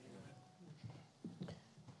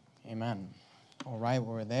Amen. All right,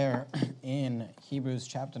 we're there in Hebrews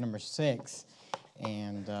chapter number 6.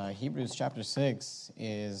 And Hebrews chapter 6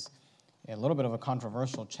 is a little bit of a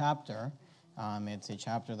controversial chapter. It's a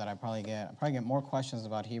chapter that I probably get more questions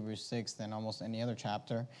about Hebrews 6 than almost any other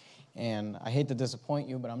chapter. And I hate to disappoint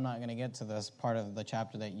you, but I'm not going to get to this part of the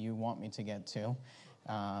chapter that you want me to get to.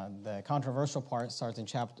 The controversial part starts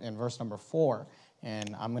in verse number 4,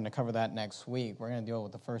 and I'm going to cover that next week. We're going to deal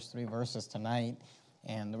with the first 3 verses tonight.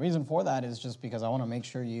 And the reason for that is just because I want to make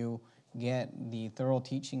sure you get the thorough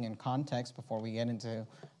teaching and context before we get into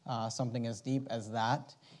something as deep as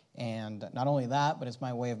that. And not only that, but it's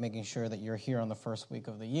my way of making sure that you're here on the first week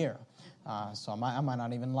of the year. So I might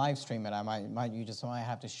not even live stream it. You just might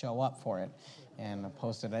have to show up for it and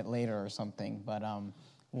post it later or something. But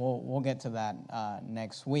we'll get to that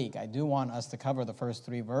next week. I do want us to cover the first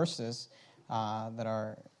 3 verses that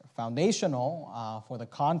are foundational for the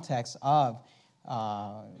context of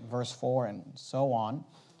verse 4 and so on.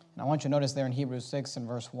 And I want you to notice there in Hebrews 6 and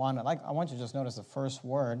verse 1, I want you to just notice the first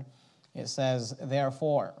word. It says,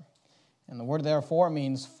 therefore. And the word therefore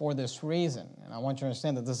means for this reason. And I want you to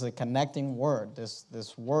understand that this is a connecting word. This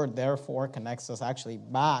word therefore connects us actually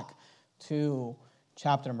back to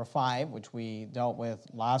chapter number 5, which we dealt with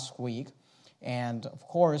last week. And of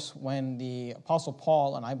course, when the Apostle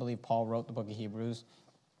Paul, and I believe Paul wrote the book of Hebrews,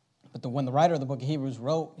 but when the writer of the book of Hebrews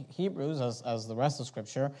wrote Hebrews, as the rest of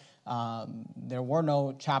Scripture, there were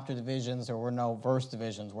no chapter divisions, there were no verse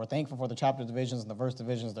divisions. We're thankful for the chapter divisions and the verse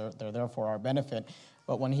divisions. They're there for our benefit.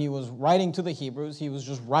 But when he was writing to the Hebrews, he was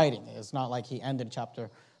just writing. It's not like he ended chapter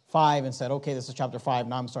 5 and said, okay, this is chapter 5,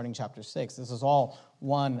 now I'm starting chapter 6. This is all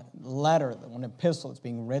one letter, one epistle that's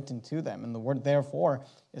being written to them. And the word therefore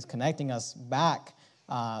is connecting us back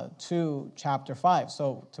to chapter 5.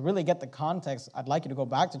 So to really get the context, I'd like you to go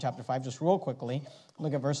back to chapter 5 just real quickly.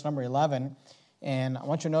 Look at verse number 11. And I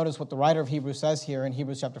want you to notice what the writer of Hebrews says here in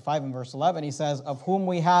Hebrews chapter 5 and verse 11. He says, of whom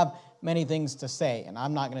we have many things to say. And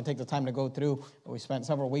I'm not going to take the time to go through. We spent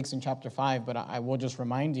several weeks in chapter 5, but I will just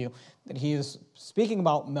remind you that he is speaking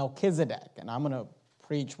about Melchizedek. And I'm going to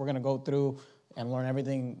preach. We're going to go through and learn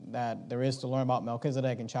everything that there is to learn about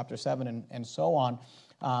Melchizedek in chapter 7 and so on.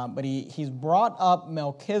 But he's brought up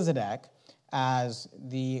Melchizedek as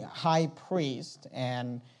the high priest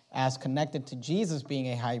and as connected to Jesus being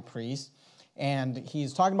a high priest. And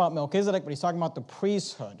he's talking about Melchizedek, but he's talking about the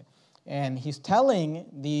priesthood. And he's telling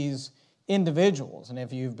these individuals, and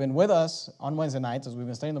if you've been with us on Wednesday nights as we've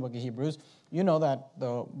been studying the book of Hebrews, you know that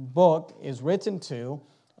the book is written to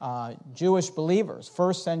Jewish believers,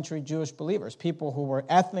 first century Jewish believers, people who were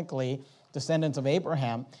ethnically descendants of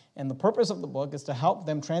Abraham. And the purpose of the book is to help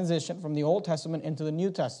them transition from the Old Testament into the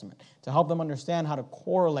New Testament, to help them understand how to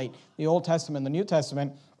correlate the Old Testament and the New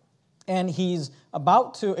Testament. And he's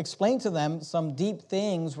about to explain to them some deep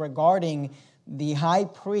things regarding the high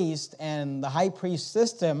priest and the high priest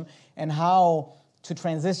system and how to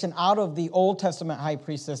transition out of the Old Testament high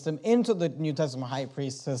priest system into the New Testament high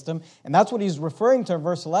priest system. And that's what he's referring to in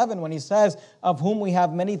verse 11 when he says, of whom we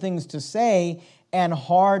have many things to say and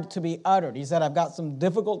hard to be uttered. He said, I've got some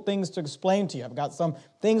difficult things to explain to you. I've got some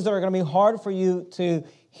things that are going to be hard for you to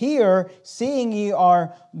hear, seeing ye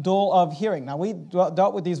are dull of hearing. Now, we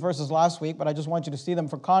dealt with these verses last week, but I just want you to see them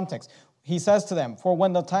for context. He says to them, for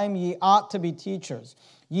when the time ye ought to be teachers,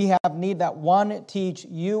 ye have need that one teach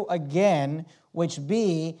you again, which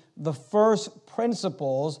be the first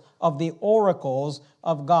principles of the oracles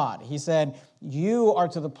of God. He said, you are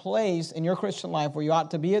to the place in your Christian life where you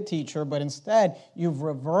ought to be a teacher, but instead you've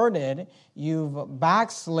reverted, you've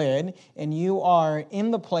backslid, and you are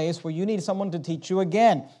in the place where you need someone to teach you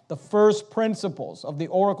again the first principles of the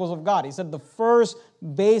oracles of God. He said the first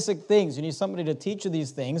basic things. You need somebody to teach you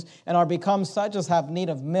these things, and are become such as have need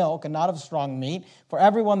of milk and not of strong meat. For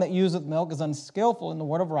everyone that useth milk is unskillful in the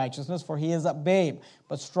word of righteousness, for he is a babe.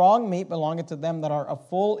 But strong meat belongeth to them that are of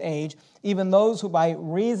full age, even those who by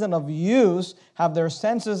reason of use have their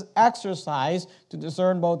senses exercised to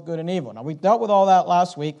discern both good and evil. Now, we dealt with all that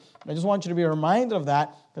last week. I just want you to be reminded of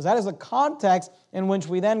that, because that is the context in which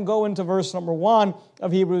we then go into verse number 1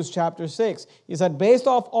 of Hebrews chapter 6. He said, based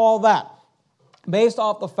off all that, based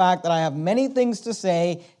off the fact that I have many things to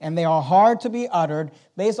say and they are hard to be uttered,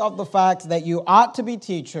 based off the fact that you ought to be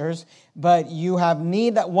teachers, but you have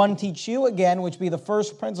need that one teach you again, which be the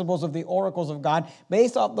first principles of the oracles of God,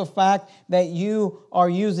 based off the fact that you are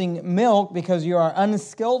using milk because you are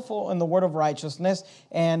unskillful in the word of righteousness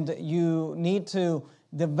and you need to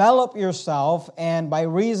develop yourself and by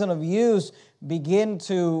reason of use begin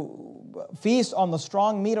to feast on the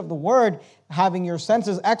strong meat of the word, having your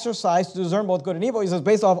senses exercised to discern both good and evil. He says,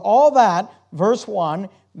 based off all that, verse 1,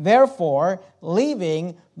 Therefore,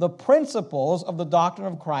 leaving the principles of the doctrine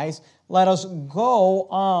of Christ, let us go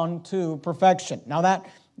on to perfection. Now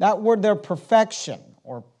that word there, perfection,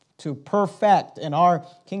 or to perfect in our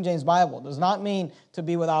King James Bible, does not mean to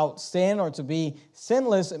be without sin or to be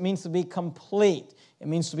sinless. It means to be complete. It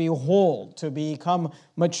means to be whole, to become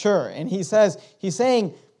mature. And he's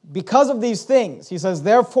saying, because of these things, he says,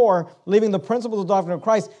 therefore, leaving the principles of the doctrine of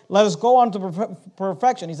Christ, let us go on to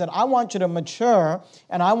perfection. He said, I want you to mature,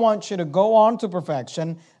 and I want you to go on to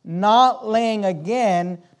perfection, not laying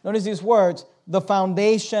again, notice these words, the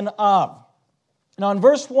foundation of. Now, in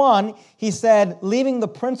verse 1, he said, leaving the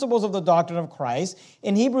principles of the doctrine of Christ.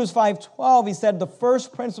 In Hebrews 5:12, he said, the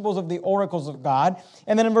first principles of the oracles of God.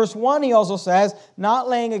 And then in verse 1, he also says, not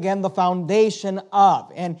laying again the foundation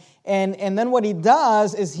of. And then what he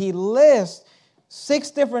does is he lists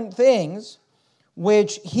 6 different things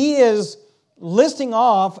which he is listing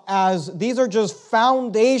off as these are just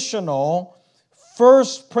foundational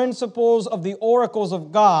first principles of the oracles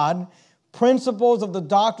of God, principles of the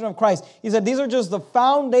doctrine of Christ. He said, these are just the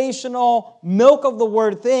foundational milk of the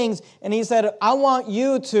word things. And he said, I want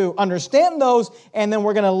you to understand those, and then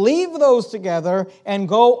we're going to leave those together and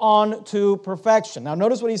go on to perfection. Now,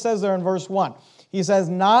 notice what he says there in verse 1. He says,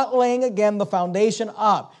 not laying again the foundation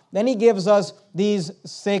of. Then he gives us these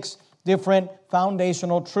 6 different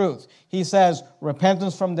foundational truths. He says,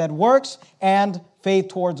 repentance from dead works and faith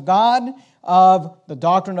towards God, of the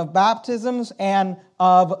doctrine of baptisms and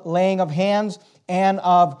of laying of hands and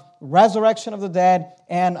of resurrection of the dead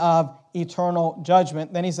and of eternal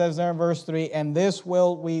judgment. Then he says there in verse 3, and this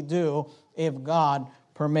will we do if God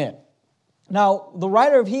permit. Now, the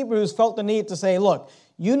writer of Hebrews felt the need to say, look,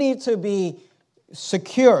 you need to be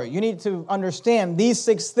secure. You need to understand these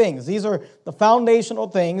 6 things. These are the foundational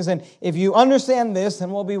things. And if you understand this,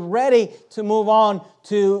 then we'll be ready to move on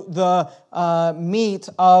to the meat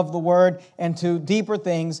of the word and to deeper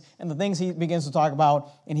things and the things he begins to talk about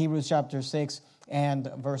in Hebrews chapter 6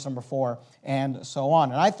 and verse number 4 and so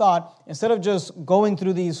on. And I thought, instead of just going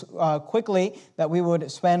through these quickly, that we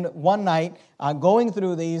would spend one night going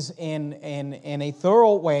through these in a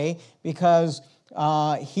thorough way, because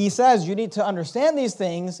he says you need to understand these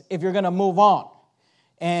things if you're going to move on.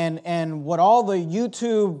 And what all the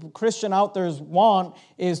YouTube Christian out there want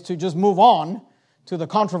is to just move on to the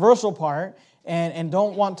controversial part and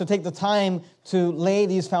don't want to take the time to lay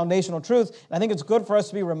these foundational truths. And I think it's good for us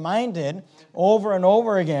to be reminded over and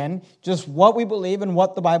over again just what we believe and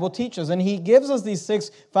what the Bible teaches. And he gives us these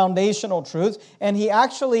 6 foundational truths, and he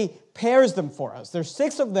actually pairs them for us. There's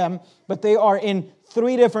 6 of them, but they are in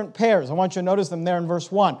 3 different pairs. I want you to notice them there in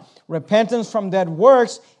verse 1. Repentance from dead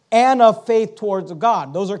works and of faith towards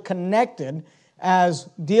God. Those are connected as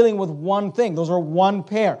dealing with one thing. Those are one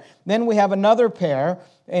pair. Then we have another pair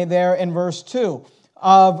there in verse 2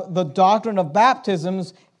 of the doctrine of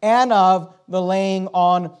baptisms and of the laying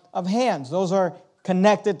on of hands. Those are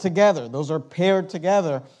connected together. Those are paired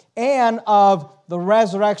together. And of the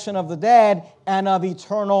resurrection of the dead and of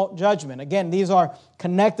eternal judgment. Again, these are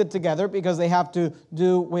connected together because they have to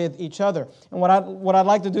do with each other. And what I'd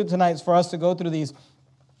like to do tonight is for us to go through these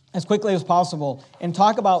as quickly as possible and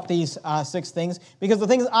talk about these 6 things, because the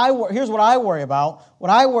things here's what I worry about.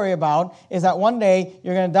 What I worry about is that one day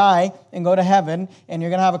you're going to die and go to heaven, and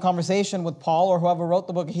you're going to have a conversation with Paul or whoever wrote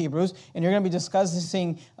the book of Hebrews, and you're going to be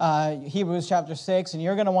discussing Hebrews chapter 6, and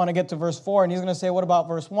you're going to want to get to verse 4, and he's going to say, what about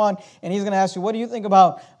verse 1? And he's going to ask you, what do you think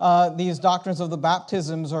about these doctrines of the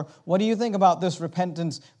baptisms, or what do you think about this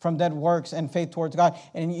repentance from dead works and faith towards God?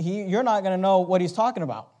 And you're not going to know what he's talking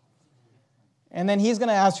about. And then he's going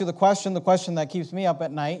to ask you the question that keeps me up at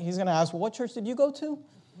night. He's going to ask, well, what church did you go to?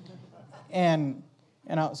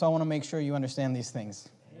 So I want to make sure you understand these things.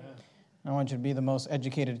 Amen. I want you to be the most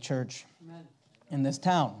educated church in this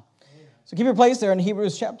town. So keep your place there in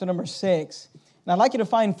Hebrews chapter number 6. And I'd like you to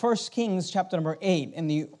find 1 Kings chapter number 8. In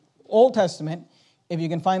the Old Testament, if you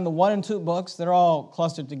can find the 1 and 2 books, they're all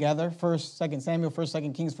clustered together. 1st, 2nd Samuel, 1st,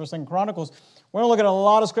 2nd Kings, 1st, 2nd Chronicles. We're going to look at a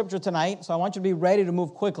lot of scripture tonight, so I want you to be ready to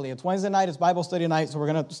move quickly. It's Wednesday night, it's Bible study night, so we're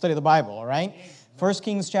going to study the Bible, all right? 1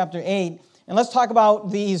 Kings chapter 8. And let's talk about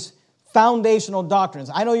these foundational doctrines.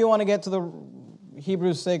 I know you want to get to the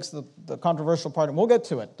Hebrews 6, the controversial part, and we'll get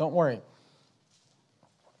to it. Don't worry.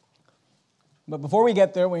 But before we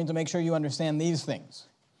get there, we need to make sure you understand these things.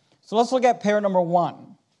 So let's look at pair number 1.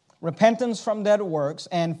 Repentance from dead works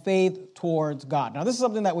and faith towards God. Now, this is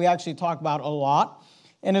something that we actually talk about a lot,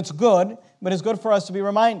 and it's good, but it's good for us to be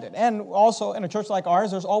reminded. And also, in a church like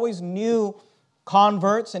ours, there's always new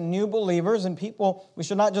converts and new believers and people. We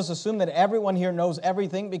should not just assume that everyone here knows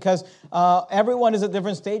everything, because everyone is at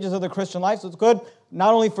different stages of the Christian life, so it's good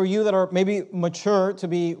not only for you that are maybe mature to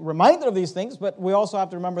be reminded of these things, but we also have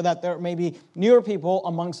to remember that there may be newer people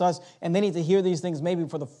amongst us, and they need to hear these things maybe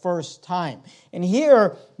for the first time. And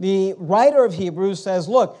here, the writer of Hebrews says,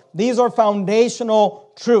 look, these are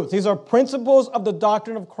foundational truths. These are principles of the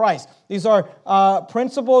doctrine of Christ. These are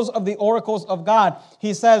principles of the oracles of God.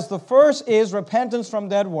 He says the first is repentance from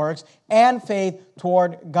dead works and faith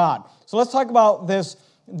toward God. So let's talk about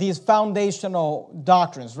these foundational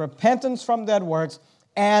doctrines, repentance from dead works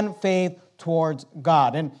and faith towards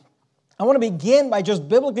God. And I want to begin by just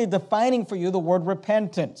biblically defining for you the word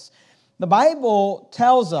repentance. The Bible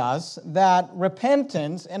tells us that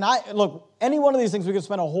repentance, and look, any one of these things we could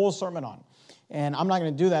spend a whole sermon on. And I'm not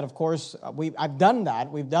going to do that, of course. I've done that.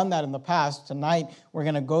 We've done that in the past. Tonight, we're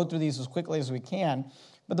going to go through these as quickly as we can.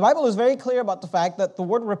 But the Bible is very clear about the fact that the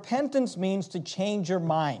word repentance means to change your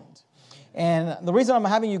mind. And the reason I'm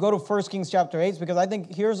having you go to 1 Kings chapter 8 is because I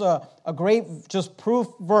think here's a great just proof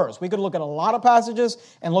verse. We could look at a lot of passages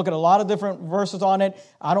and look at a lot of different verses on it.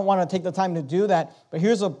 I don't want to take the time to do that. But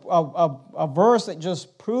here's a verse that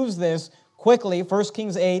just proves this quickly. 1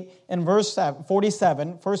 Kings 8 and verse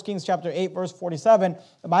 47. 1 Kings chapter 8 verse 47.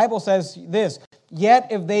 The Bible says this, yet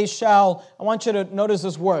if they shall, I want you to notice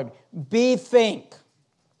this word, bethink.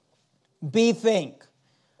 Bethink.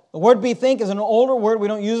 The word bethink is an older word. We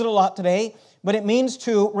don't use it a lot today, but it means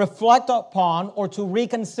to reflect upon or to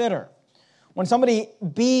reconsider. When somebody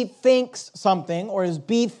bethinks something or is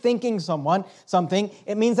bethinking something,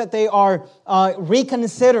 it means that they are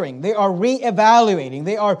reconsidering, they are reevaluating,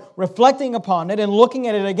 they are reflecting upon it and looking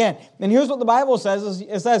at it again. And here's what the Bible says.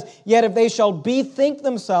 It says, yet if they shall bethink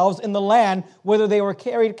themselves in the land whither they were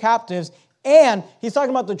carried captives. And he's talking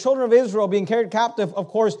about the children of Israel being carried captive, of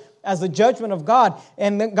course, as the judgment of God.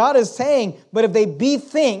 And then God is saying, but if they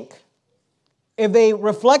bethink, if they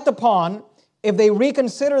reflect upon, if they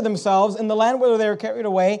reconsider themselves in the land where they are carried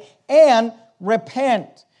away, and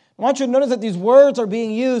repent. I want you to notice that these words are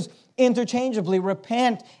being used interchangeably,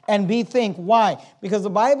 repent and bethink. Why? Because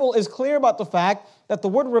the Bible is clear about the fact that the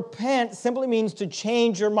word repent simply means to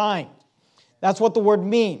change your mind. That's what the word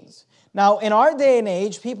means. Now, in our day and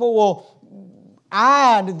age, people will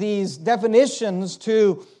add these definitions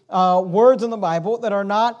to words in the Bible that are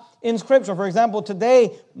not in Scripture. For example,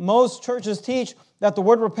 today, most churches teach that the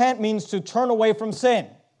word repent means to turn away from sin.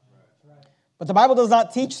 But the Bible does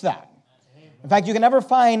not teach that. In fact, you can never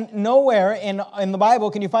find nowhere in the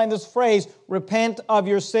Bible can you find this phrase, repent of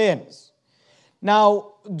your sins.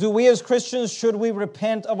 Now, do we as Christians, should we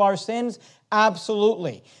repent of our sins?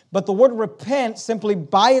 Absolutely. But the word repent simply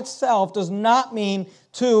by itself does not mean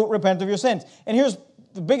to repent of your sins. And here's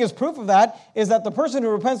the biggest proof of that is that the person who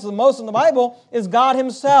repents the most in the Bible is God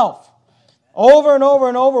Himself. Over and over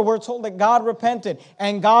and over, we're told that God repented,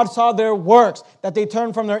 and God saw their works, that they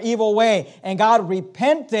turned from their evil way, and God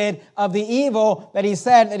repented of the evil that He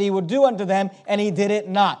said that He would do unto them, and He did it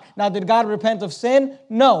not. Now, did God repent of sin?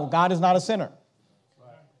 No, God is not a sinner.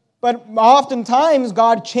 But oftentimes,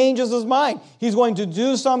 God changes His mind. He's going to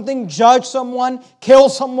do something, judge someone, kill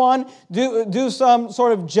someone, do some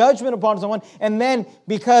sort of judgment upon someone. And then,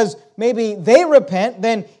 because maybe they repent,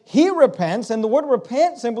 then He repents. And the word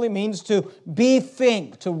repent simply means to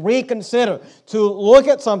bethink, to reconsider, to look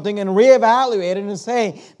at something and reevaluate it and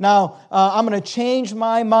say, now, I'm going to change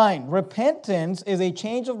my mind. Repentance is a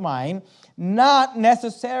change of mind, not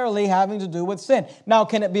necessarily having to do with sin. Now,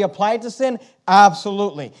 can it be applied to sin?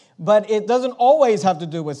 Absolutely. But it doesn't always have to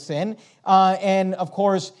do with sin. And of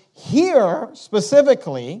course, here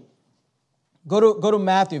specifically, go to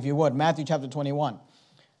Matthew if you would. Matthew chapter 21.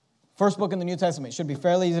 First book in the New Testament. It should be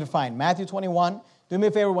fairly easy to find. Matthew 21. Do me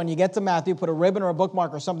a favor, when you get to Matthew, put a ribbon or a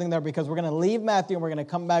bookmark or something there because we're going to leave Matthew and we're going to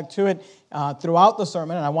come back to it throughout the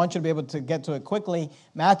sermon. And I want you to be able to get to it quickly.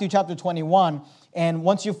 Matthew chapter 21. And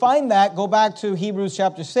once you find that, go back to Hebrews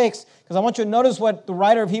chapter 6, because I want you to notice what the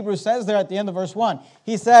writer of Hebrews says there at the end of verse 1.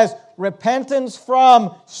 He says, repentance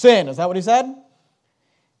from sin. Is that what he said?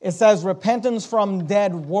 It says repentance from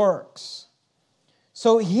dead works.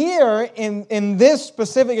 So here, in this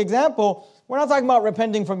specific example, we're not talking about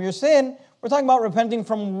repenting from your sin. We're talking about repenting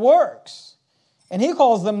from works. And he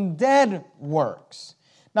calls them dead works.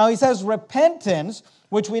 Now he says repentance,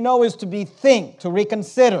 which we know is to bethink, to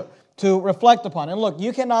reconsider, to reflect upon. And look,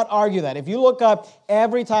 you cannot argue that. If you look up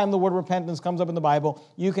every time the word repentance comes up in the Bible,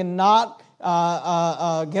 you cannot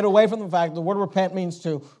get away from the fact the word repent means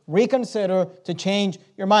to reconsider, to change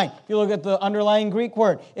your mind. If you look at the underlying Greek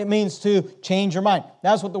word, it means to change your mind.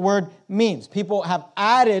 That's what the word means. People have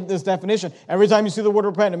added this definition. Every time you see the word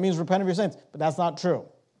repent, it means repent of your sins. But that's not true.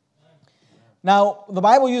 Now, the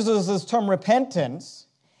Bible uses this term repentance,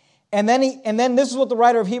 And then this is what the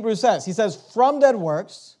writer of Hebrews says. He says, from dead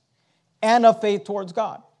works and of faith towards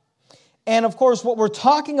God. And of course, what we're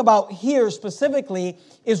talking about here specifically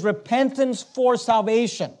is repentance for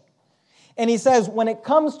salvation. And he says, when it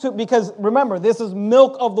comes to, because remember, this is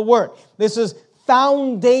milk of the word. This is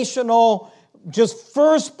foundational, just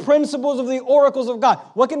first principles of the oracles of God.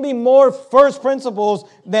 What can be more first principles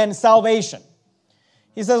than salvation?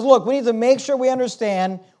 He says, look, we need to make sure we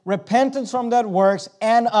understand repentance from dead works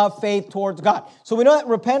and of faith towards God. So we know that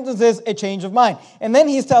repentance is a change of mind. And then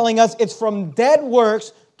he's telling us it's from dead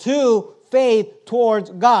works to faith towards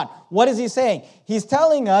God. What is he saying? He's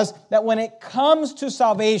telling us that when it comes to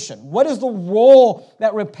salvation, what is the role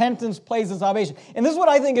that repentance plays in salvation? And this is what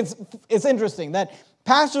I think it's interesting, that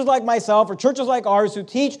pastors like myself or churches like ours who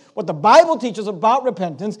teach what the Bible teaches about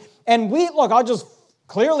repentance, and I'll just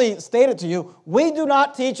clearly state it to you, we do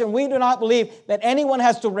not teach and we do not believe that anyone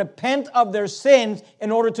has to repent of their sins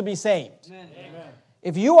in order to be saved. Amen.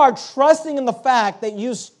 If you are trusting in the fact that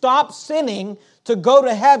you stop sinning to go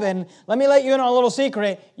to heaven, let me let you in on a little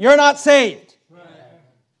secret, you're not saved. Right.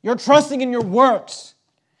 You're trusting in your works.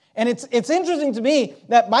 And it's interesting to me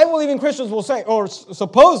that Bible-believing Christians will say, or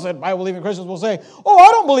supposed Bible-believing Christians will say, oh, I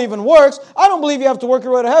don't believe in works. I don't believe you have to work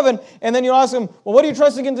your way to heaven. And then you ask them, well, what are you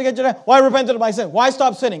trusting in to get you to heaven? Well, I repented of my sin. Why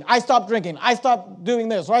stop sinning? I stopped drinking. I stopped doing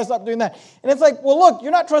this, or I stopped doing that. And it's like, well, look,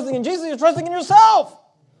 you're not trusting in Jesus. You're trusting in yourself.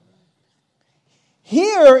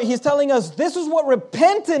 Here, he's telling us this is what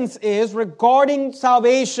repentance is regarding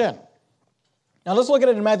salvation. Now, let's look at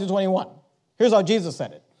it in Matthew 21. Here's how Jesus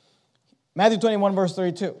said it. Matthew 21, verse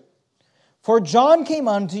 32. For John came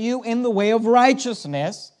unto you in the way of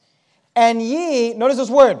righteousness, and ye, notice this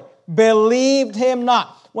word, believed him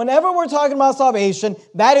not. Whenever we're talking about salvation,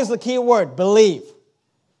 that is the key word, believe.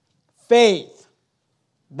 Faith.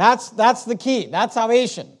 That's the key. That's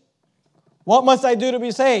salvation. What must I do to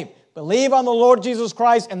be saved? Believe on the Lord Jesus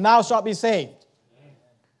Christ, and thou shalt be saved.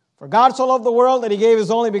 For God so loved the world that he gave his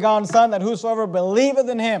only begotten Son, that whosoever believeth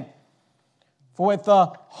in him, for with the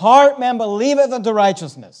heart man believeth unto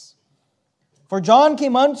righteousness. For John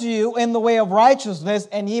came unto you in the way of righteousness,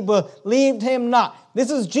 and ye believed him not. This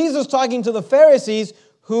is Jesus talking to the Pharisees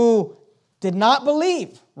who did not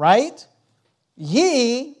believe, right?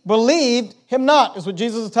 Ye believed him not, is what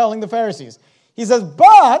Jesus is telling the Pharisees. He says,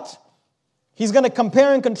 but, he's going to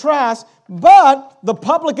compare and contrast, but the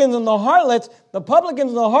publicans and the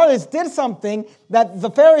harlots did something that the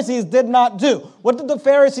Pharisees did not do. What did the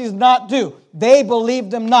Pharisees not do? They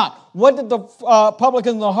believed him not. What did the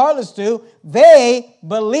publicans and the harlots do? They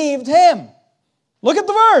believed him. Look at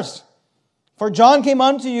the verse. For John came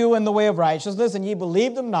unto you in the way of righteousness, and ye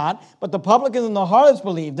believed him not, but the publicans and the harlots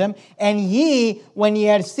believed him, and ye, when ye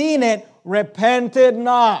had seen it, repented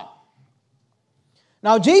not.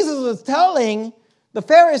 Now, Jesus is telling the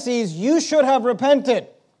Pharisees, you should have repented.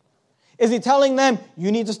 Is he telling them,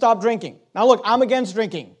 you need to stop drinking? Now, look, I'm against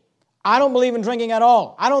drinking. I don't believe in drinking at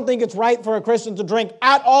all. I don't think it's right for a Christian to drink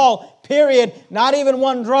at all, period. Not even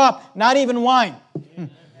one drop, not even wine.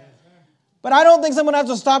 But I don't think someone has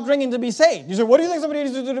to stop drinking to be saved. You say, what do you think somebody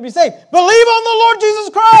needs to do to be saved? Believe on the Lord Jesus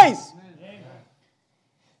Christ.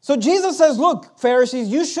 So Jesus says, look, Pharisees,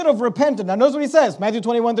 you should have repented. Now notice what he says, Matthew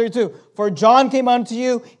 21:32. For John came unto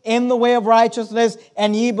you in the way of righteousness,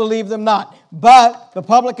 and ye believed them not. But the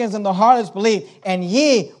publicans and the harlots believed. And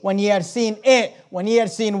ye, when ye had seen it, when ye had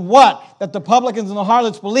seen what? That the publicans and the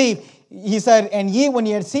harlots believed, he said, and ye, when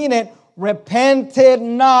ye had seen it, repented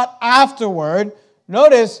not afterward.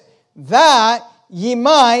 Notice, that ye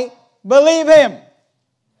might believe him.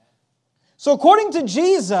 So according to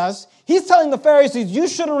Jesus, he's telling the Pharisees, you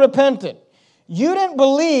should have repented. You didn't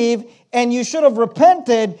believe, and you should have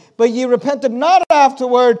repented, but ye repented not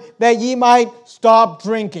afterward, that ye might stop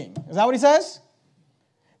drinking. Is that what he says?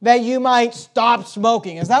 That you might stop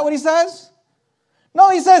smoking. Is that what he says? No,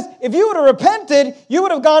 he says, if you would have repented, you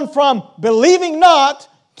would have gone from believing not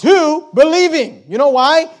to believing. You know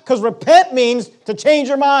why? Because repent means to change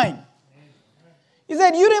your mind. He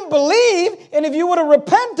said, you didn't believe, and if you would have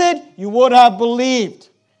repented, you would have believed.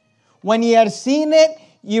 When ye had seen it,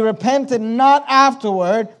 ye repented not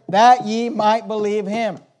afterward, that ye might believe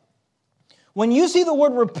him. When you see the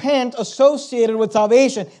word repent associated with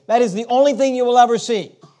salvation, that is the only thing you will ever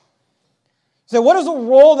see. So what is the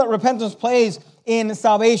role that repentance plays in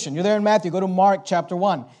salvation? You're there in Matthew. Go to Mark chapter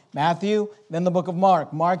 1. Matthew, then the book of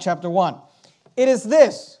Mark. Mark chapter 1. It is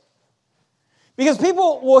this. Because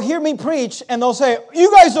people will hear me preach and they'll say, you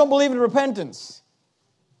guys don't believe in repentance.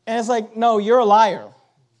 And it's like, no, you're a liar.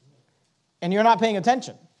 And you're not paying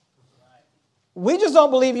attention. We just don't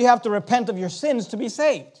believe you have to repent of your sins to be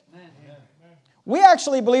saved. We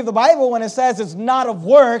actually believe the Bible when it says it's not of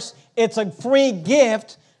works, it's a free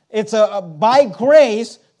gift, it's a by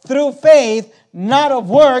grace, through faith, not of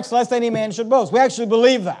works, lest any man should boast. We actually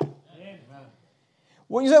believe that.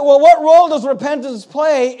 Well, you say, well, what role does repentance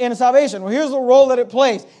play in salvation? Well, here's the role that it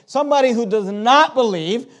plays. Somebody who does not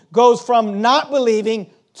believe goes from not believing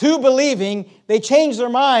to believing. They change their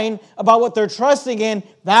mind about what they're trusting in.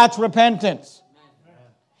 That's repentance.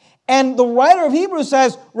 And the writer of Hebrews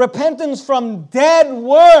says repentance from dead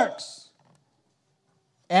works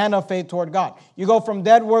and of faith toward God. You go from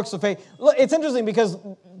dead works to faith. Look, it's interesting because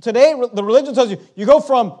today the religion tells you go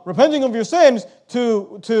from repenting of your sins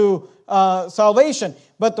to salvation.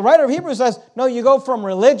 But the writer of Hebrews says, no, you go from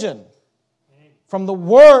religion, from the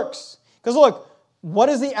works. Because look, what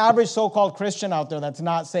is the average so-called Christian out there that's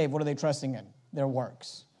not saved? What are they trusting in? Their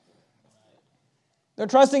works. They're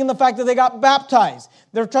trusting in the fact that they got baptized.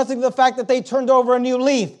 They're trusting in the fact that they turned over a new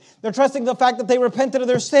leaf. They're trusting the fact that they repented of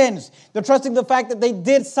their sins. They're trusting the fact that they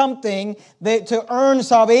did something to earn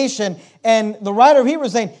salvation. And the writer of Hebrews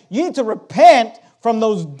is saying, you need to repent from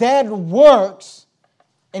those dead works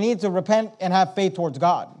and you need to repent and have faith towards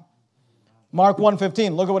God. Mark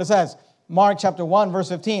 1:15, look at what it says. Mark chapter 1, verse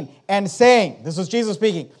 15. And saying, this is Jesus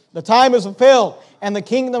speaking, the time is fulfilled and the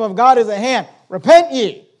kingdom of God is at hand. Repent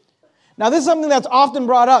ye. Now, this is something that's often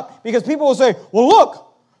brought up because people will say, well,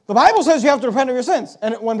 look, the Bible says you have to repent of your sins.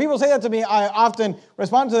 And when people say that to me, I often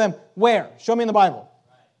respond to them, where? Show me in the Bible.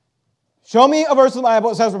 Show me a verse in the Bible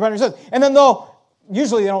that says repent of your sins. And then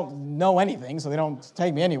usually they don't know anything, so they don't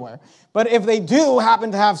take me anywhere. But if they do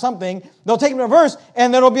happen to have something, they'll take me to a verse,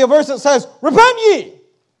 and there will be a verse that says, repent ye.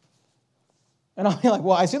 And I'll be like,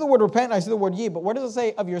 well, I see the word repent, and I see the word ye, but where does it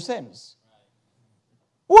say of your sins?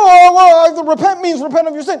 Well, repent means repent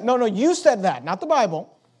of your sin. No, you said that, not the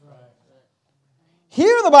Bible. Right.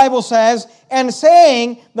 Here the Bible says, and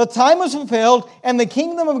saying, the time is fulfilled, and the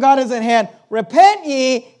kingdom of God is at hand. Repent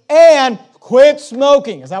ye, and quit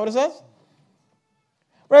smoking. Is that what it says?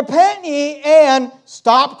 Repent ye, and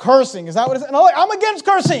stop cursing. Is that what it says? No, I'm against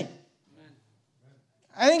cursing.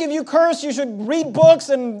 I think if you curse, you should read books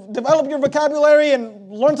and develop your vocabulary and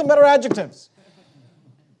learn some better adjectives.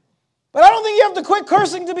 But I don't think you have to quit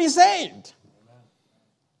cursing to be saved.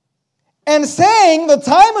 And saying, the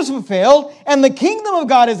time is fulfilled, and the kingdom of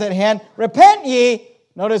God is at hand. Repent ye,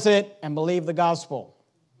 notice it, and believe the gospel.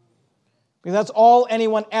 Because that's all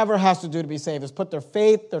anyone ever has to do to be saved, is put their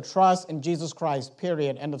faith, their trust in Jesus Christ,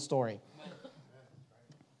 period, end of story.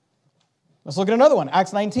 Let's look at another one,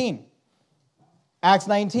 Acts 19. Acts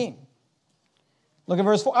 19. Look at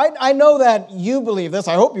verse 4. I know that you believe this.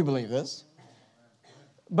 I hope you believe this.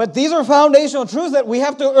 But these are foundational truths that we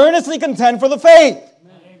have to earnestly contend for the faith.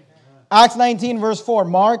 Amen. Acts 19, verse 4.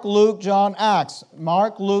 Mark, Luke, John, Acts.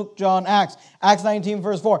 Mark, Luke, John, Acts. Acts 19,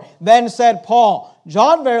 verse 4. Then said Paul,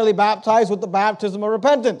 John verily baptized with the baptism of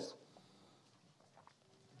repentance.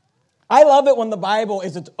 I love it when the Bible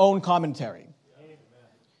is its own commentary.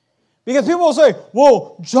 Because people will say,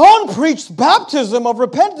 well, John preached baptism of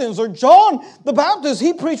repentance, or John the Baptist,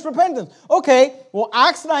 he preached repentance. Okay, well,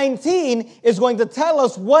 Acts 19 is going to tell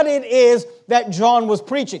us what it is that John was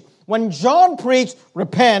preaching. When John preached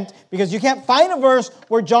repent, because you can't find a verse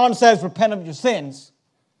where John says repent of your sins,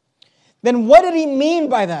 then what did he mean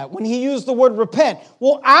by that when he used the word repent?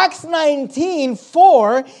 Well, Acts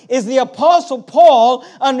 19:4 is the Apostle Paul,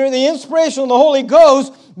 under the inspiration of the Holy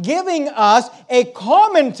Ghost, giving us a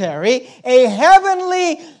commentary, a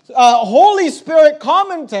heavenly Holy Spirit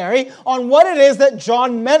commentary on what it is that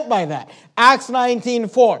John meant by that. Acts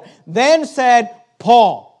 19:4. Then said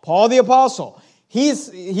Paul the Apostle.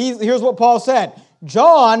 Here's what Paul said.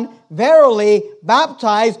 John verily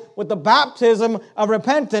baptized with the baptism of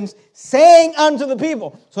repentance, saying unto the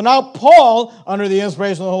people. So now Paul, under the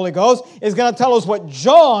inspiration of the Holy Ghost, is going to tell us what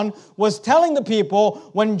John was telling the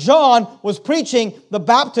people when John was preaching the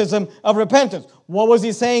baptism of repentance. What was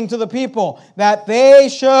he saying to the people? That they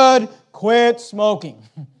should quit smoking.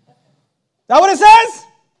 Is that what it says?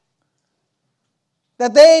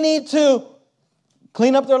 That they need to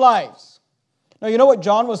clean up their lives. Now, you know what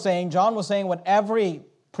John was saying? John was saying what every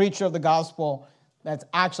preacher of the gospel that's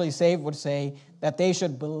actually saved would say, that they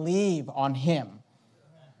should believe on him,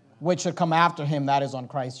 which should come after him, that is on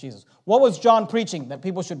Christ Jesus. What was John preaching? That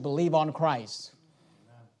people should believe on Christ.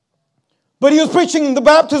 But he was preaching the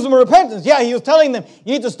baptism of repentance. Yeah, he was telling them,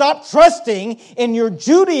 you need to stop trusting in your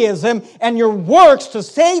Judaism and your works to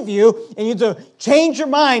save you, and you need to change your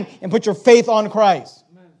mind and put your faith on Christ.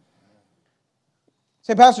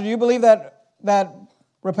 Say, Pastor, do you believe that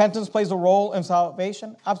repentance plays a role in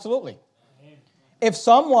salvation? Absolutely. If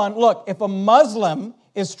a Muslim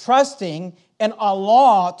is trusting in a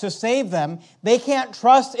law to save them, they can't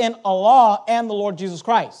trust in Allah and the Lord Jesus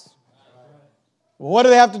Christ. What do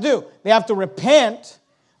they have to do? They have to repent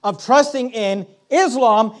of trusting in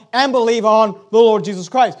Islam and believe on the Lord Jesus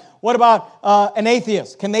Christ. What about an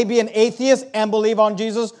atheist? Can they be an atheist and believe on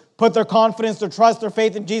Jesus? Put their confidence, their trust, their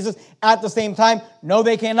faith in Jesus at the same time? No,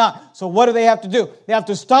 they cannot. So what do they have to do? They have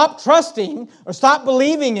to stop trusting or stop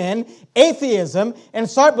believing in atheism and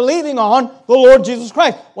start believing on the Lord Jesus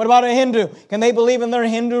Christ. What about a Hindu? Can they believe in their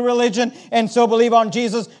Hindu religion and so believe on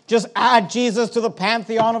Jesus? Just add Jesus to the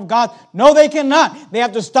pantheon of God? No, they cannot. They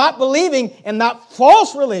have to stop believing in that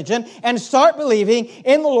false religion and start believing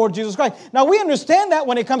in the Lord Jesus Christ. Now, we understand that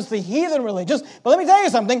when it comes to heathen religions, but let me tell you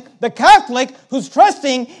something. The Catholic who's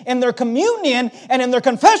trusting in their communion and in their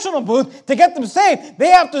confessional booth to get them saved, they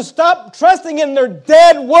have to stop trusting in their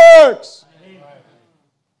dead works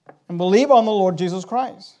and believe on the Lord Jesus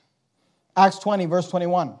Christ. Acts 20, verse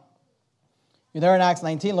 21. You're there in Acts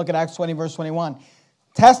 19. Look at Acts 20, verse 21.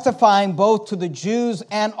 Testifying both to the Jews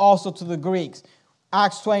and also to the Greeks.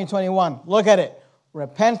 Acts 20, 21. Look at it.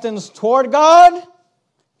 Repentance toward God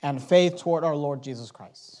and faith toward our Lord Jesus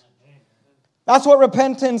Christ. That's what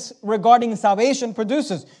repentance regarding salvation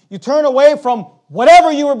produces. You turn away from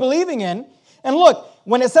whatever you were believing in. And look,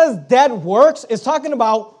 when it says dead works, it's talking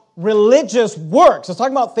about religious works. It's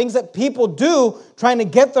talking about things that people do trying to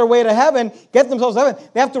get their way to heaven, get themselves to heaven.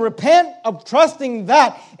 They have to repent of trusting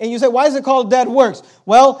that. And you say, why is it called dead works?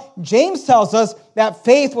 Well, James tells us that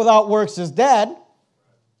faith without works is dead.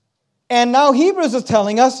 And now Hebrews is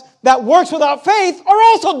telling us that works without faith are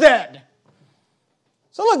also dead.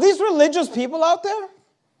 So look, these religious people out there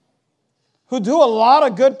who do a lot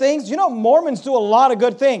of good things, you know, Mormons do a lot of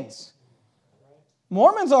good things.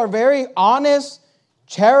 Mormons are very honest,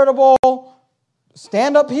 charitable,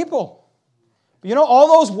 stand-up people. But you know,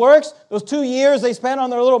 all those works, those 2 years they spent on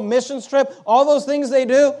their little mission trip, all those things they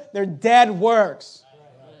do, they're dead works.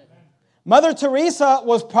 Mother Teresa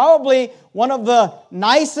was probably one of the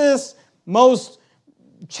nicest, most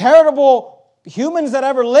charitable humans that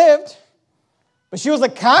ever lived. But she was a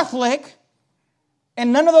Catholic,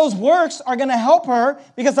 and none of those works are going to help her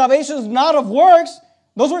because salvation is not of works.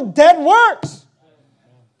 Those were dead works.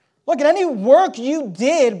 Look, at any work you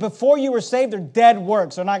did before you were saved are dead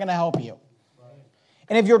works. They're not going to help you.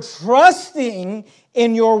 And if you're trusting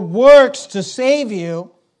in your works to save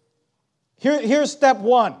you, here's step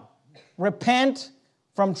one. Repent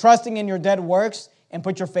from trusting in your dead works and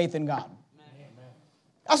put your faith in God.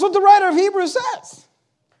 That's what the writer of Hebrews says.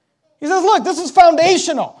 He says, look, this is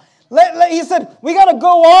foundational. He said, we got to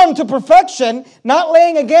go on to perfection, not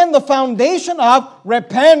laying again the foundation of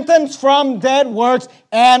repentance from dead works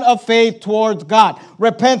and of faith towards God.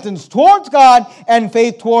 Repentance towards God and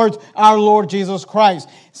faith towards our Lord Jesus Christ.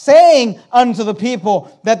 Saying unto the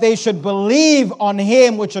people that they should believe on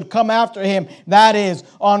Him which should come after Him, that is,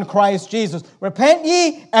 on Christ Jesus. Repent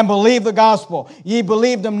ye and believe the gospel. Ye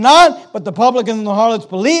believed Him not, but the publicans and the harlots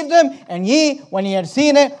believed Him, and ye, when ye had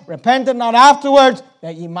seen it, repented not afterwards,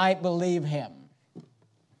 that ye might believe Him.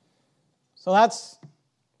 So that's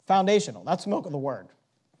foundational. That's milk of the word.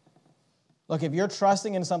 Look, if you're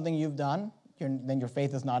trusting in something you've done, then your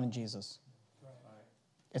faith is not in Jesus.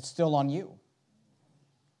 It's still on you.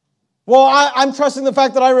 Well, I'm trusting the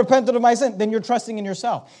fact that I repented of my sin. Then you're trusting in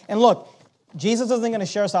yourself. And look, Jesus isn't going to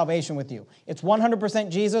share salvation with you. It's 100%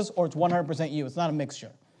 Jesus or it's 100% you. It's not a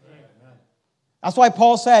mixture. That's why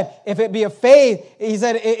Paul said, if it be of faith, he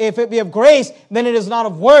said, if it be of grace, then it is not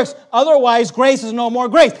of works. Otherwise, grace is no more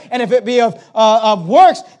grace. And if it be of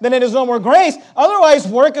works, then it is no more grace. Otherwise,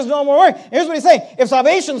 work is no more work. Here's what he's saying. If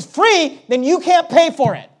salvation's free, then you can't pay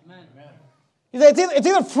for it. Amen. He said, it's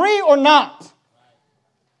either free or not.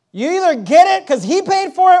 You either get it because He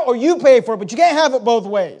paid for it or you pay for it, but you can't have it both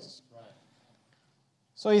ways.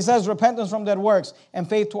 So he says repentance from dead works and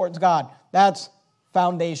faith towards God. That's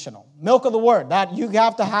foundational. Milk of the word. That you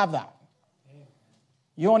have to have that.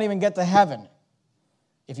 You won't even get to heaven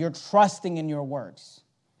if you're trusting in your works.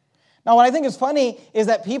 Now, what I think is funny is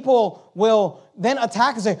that people will then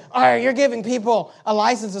attack and say, oh, you're giving people a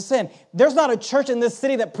license to sin. There's not a church in this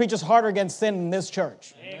city that preaches harder against sin than this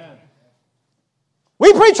church. Amen.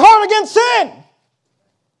 We preach hard against sin.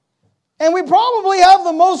 And we probably have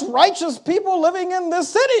the most righteous people living in this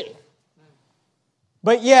city.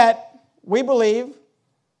 But yet, we believe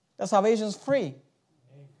that salvation is free.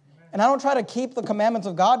 And I don't try to keep the commandments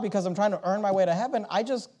of God because I'm trying to earn my way to heaven. I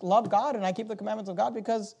just love God and I keep the commandments of God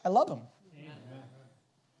because I love Him. Amen.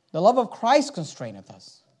 The love of Christ constraineth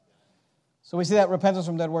us. So we see that repentance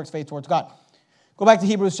from dead works, faith towards God. Go back to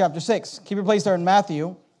Hebrews chapter 6. Keep your place there in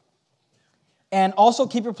Matthew. And also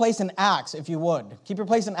keep your place in Acts, if you would. Keep your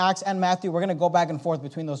place in Acts and Matthew. We're going to go back and forth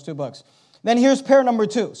between those two books. Then here's pair number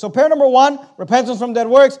 2. So pair number 1, repentance from dead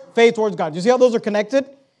works, faith towards God. You see how those are connected?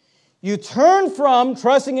 You turn from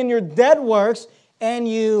trusting in your dead works and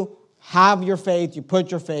you have your faith, you put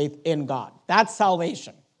your faith in God. That's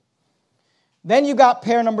salvation. Then you got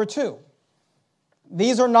pair number 2.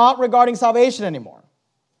 These are not regarding salvation anymore.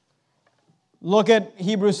 Look at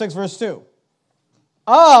Hebrews 6 verse 2.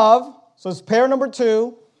 So it's pair number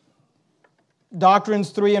 2,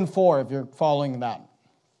 doctrines 3 and 4, if you're following that.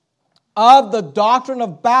 Of the doctrine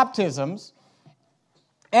of baptisms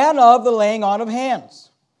and of the laying on of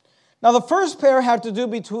hands. Now the first pair had to do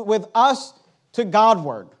with us to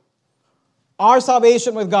Godward. Our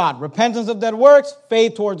salvation with God. Repentance of dead works,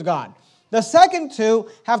 faith towards God. The second two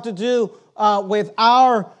have to do with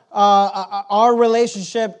our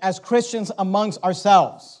relationship as Christians amongst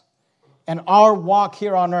ourselves and our walk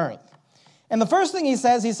here on earth. And the first thing he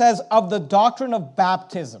says, of the doctrine of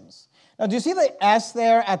baptisms. Now, do you see the S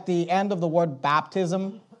there at the end of the word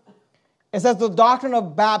baptism? It says the doctrine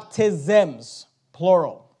of baptisms,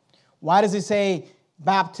 plural. Why does he say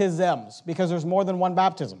baptisms? Because there's more than one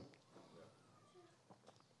baptism.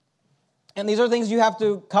 And these are things you have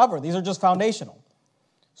to cover. These are just foundational.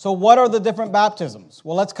 So what are the different baptisms?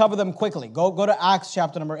 Well, let's cover them quickly. Go to Acts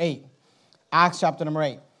chapter number 8. Acts chapter number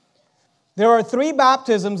 8. There are 3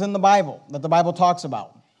 baptisms in the Bible that the Bible talks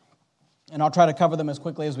about. And I'll try to cover them as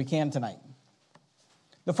quickly as we can tonight.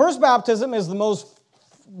 The first baptism is the most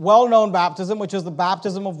well-known baptism, which is the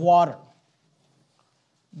baptism of water.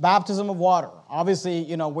 Baptism of water. Obviously,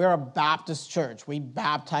 we're a Baptist church. We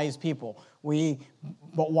baptize people.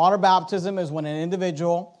 But water baptism is when an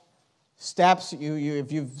individual steps,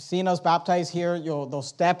 if you've seen us baptize here, they'll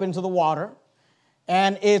step into the water.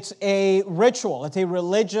 And it's a ritual. It's a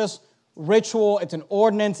religious ritual. It's an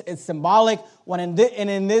ordinance. It's symbolic. When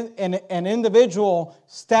an individual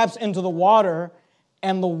steps into the water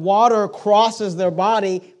and the water crosses their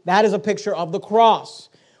body, that is a picture of the cross.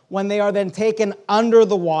 When they are then taken under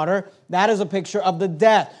the water, that is a picture of the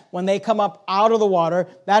death. When they come up out of the water,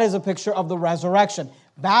 that is a picture of the resurrection.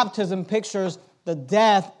 Baptism pictures the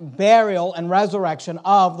death, burial, and resurrection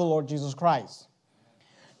of the Lord Jesus Christ.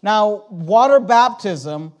 Now, water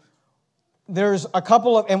baptism, there's a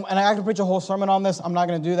couple of, and I could preach a whole sermon on this. I'm not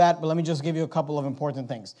going to do that, but let me just give you a couple of important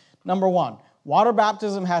things. Number 1, water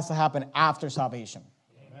baptism has to happen after salvation.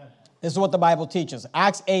 Amen. This is what the Bible teaches.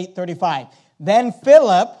 Acts 8:35. Then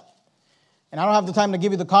Philip, and I don't have the time to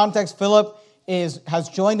give you the context, Philip has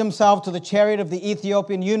joined himself to the chariot of the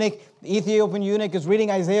Ethiopian eunuch. The Ethiopian eunuch is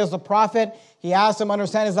reading Isaiah the prophet. He asked him,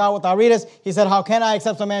 understandest thou what thou readest? He said, how can I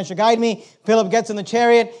except some man should guide me? Philip gets in the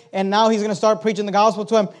chariot, and now he's going to start preaching the gospel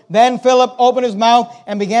to him. Then Philip opened his mouth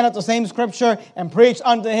and began at the same scripture and preached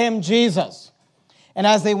unto him Jesus. And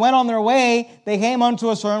as they went on their way, they came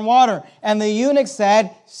unto a certain water. And the eunuch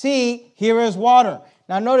said, see, here is water.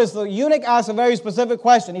 Now notice, the eunuch asks a very specific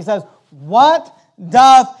question. He says, what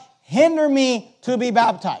doth hinder me to be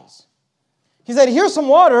baptized? He said, here's some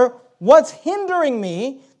water. What's hindering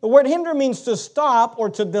me? The word hinder means to stop or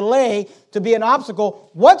to delay, to be an obstacle.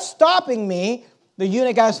 What's stopping me, the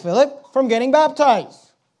eunuch asked Philip, from getting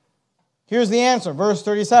baptized? Here's the answer, verse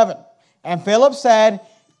 37. And Philip said,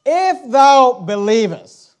 if thou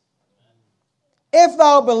believest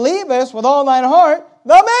with all thine heart,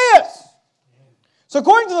 thou mayest. So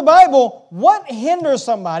according to the Bible, what hinders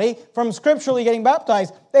somebody from scripturally getting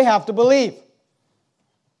baptized? They have to believe.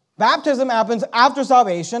 Baptism happens after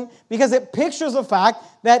salvation because it pictures the fact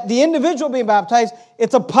that the individual being baptized,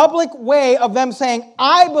 it's a public way of them saying,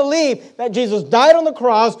 I believe that Jesus died on the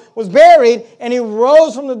cross, was buried, and he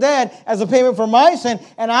rose from the dead as a payment for my sin.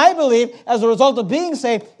 And I believe, as a result of being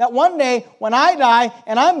saved, that one day when I die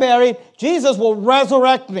and I'm buried, Jesus will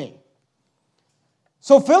resurrect me.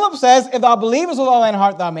 So Philip says, if thou believest with all thine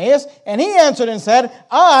heart, thou mayest. And he answered and said,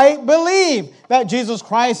 I believe that Jesus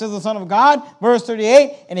Christ is the Son of God. Verse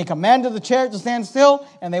 38, and he commanded the chariot to stand still,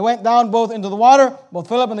 and they went down both into the water, both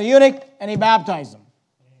Philip and the eunuch, and he baptized them.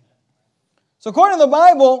 So according to the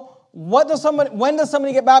Bible, when does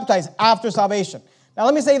somebody get baptized? After salvation. Now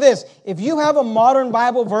let me say this. If you have a modern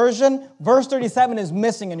Bible version, verse 37 is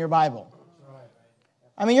missing in your Bible.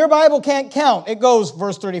 I mean, your Bible can't count. It goes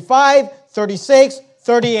verse 35, 36,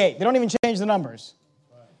 38. They don't even change the numbers.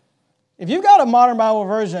 If you've got a modern Bible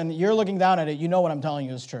version, you're looking down at it, you know what I'm telling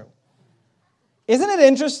you is true. Isn't it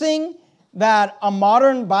interesting that a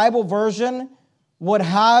modern Bible version would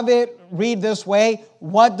have it read this way,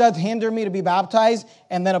 what doth hinder me to be baptized?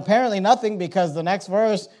 And then apparently nothing, because the next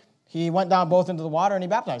verse, he went down both into the water and he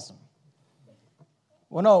baptized them.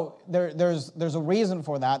 Well, no, there's a reason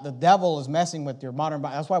for that. The devil is messing with your modern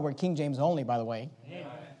Bible. That's why we're King James only, by the way. Amen.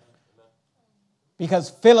 Because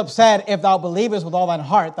Philip said, if thou believest with all thine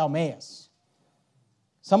heart, thou mayest.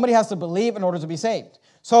 Somebody has to believe in order to be saved.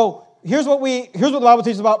 So here's what the Bible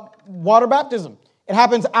teaches about water baptism. It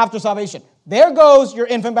happens after salvation. There goes your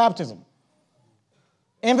infant baptism.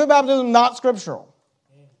 Infant baptism, not scriptural.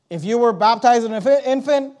 If you were baptized as an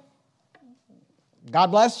infant, God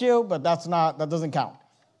bless you, but that doesn't count.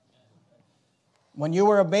 When you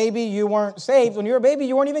were a baby, you weren't saved. When you were a baby,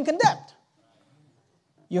 you weren't even condemned.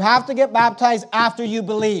 You have to get baptized after you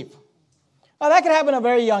believe. Now, that can happen at a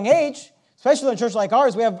very young age, especially in a church like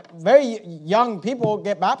ours. We have very young people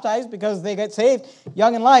get baptized because they get saved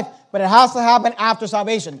young in life, but it has to happen after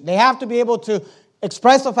salvation. They have to be able to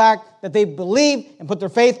express the fact that they believe and put their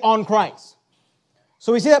faith on Christ.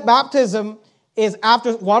 So we see that water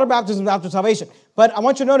baptism is after salvation. But I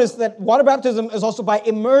want you to notice that water baptism is also by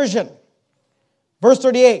immersion. Verse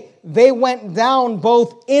 38, they went down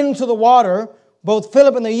both into the water, both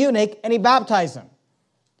Philip and the eunuch, and he baptized them.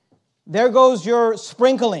 There goes your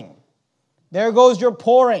sprinkling. There goes your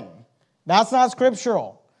pouring. That's not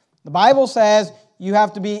scriptural. The Bible says you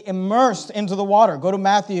have to be immersed into the water. Go to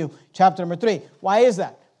Matthew chapter number 3. Why is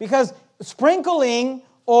that? Because sprinkling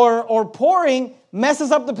or pouring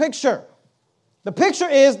messes up the picture. The picture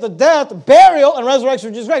is the death, burial, and resurrection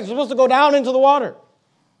of Jesus Christ. You're supposed to go down into the water.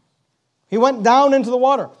 He went down into the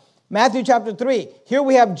water. Matthew chapter 3. Here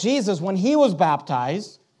we have Jesus when he was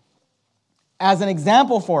baptized as an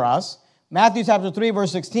example for us. Matthew chapter 3,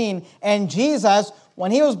 verse 16. And Jesus,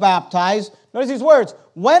 when he was baptized, notice these words,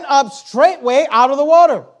 went up straightway out of the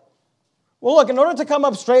water. Well, look, in order to come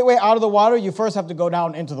up straightway out of the water, you first have to go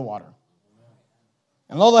down into the water.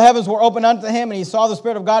 And lo, the heavens were opened unto him, and he saw the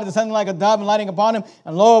Spirit of God descending like a dove and lighting upon him.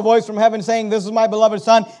 And lo, a voice from heaven saying, this is my beloved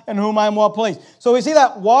Son, in whom I am well pleased. So we see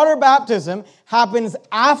that water baptism happens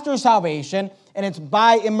after salvation, and it's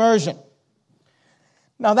by immersion.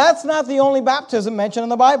 Now, that's not the only baptism mentioned in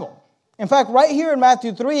the Bible. In fact, right here in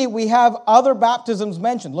Matthew 3, we have other baptisms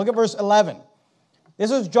mentioned. Look at verse 11.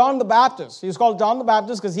 This is John the Baptist. He was called John the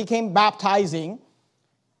Baptist because he came baptizing.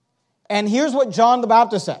 And here's what John the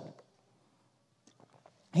Baptist said.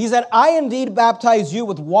 He said, I indeed baptize you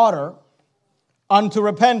with water unto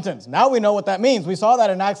repentance. Now we know what that means. We saw that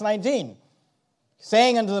in Acts 19.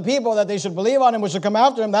 Saying unto the people that they should believe on him, which should come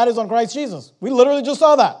after him, that is on Christ Jesus. We literally just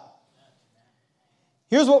saw that.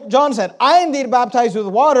 Here's what John said. I indeed baptize you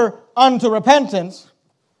with water unto repentance.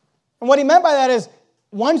 And what he meant by that is,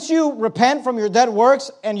 once you repent from your dead works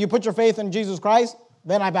and you put your faith in Jesus Christ,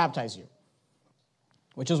 then I baptize you.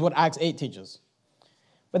 Which is what Acts 8 teaches.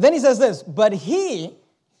 But then he says this, but he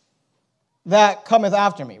that cometh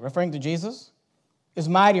after me, referring to Jesus, is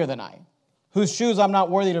mightier than I, whose shoes I'm not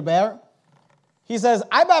worthy to bear. He says,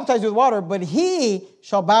 I baptize you with water, but he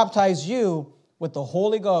shall baptize you with the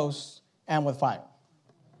Holy Ghost and with fire.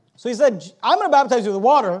 So he said, I'm going to baptize you with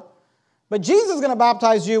water, but Jesus is going to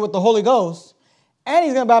baptize you with the Holy Ghost, and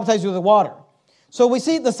he's going to baptize you with water. So we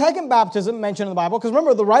see the second baptism mentioned in the Bible, because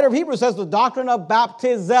remember, the writer of Hebrews says the doctrine of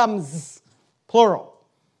baptisms, plural.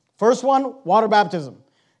 First one, water baptism.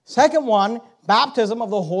 Second one, baptism of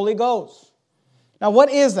the Holy Ghost. Now,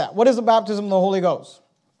 what is that? What is the baptism of the Holy Ghost?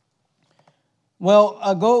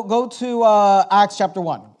 Well, go to Acts chapter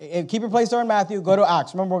 1. Keep your place there in Matthew. Go to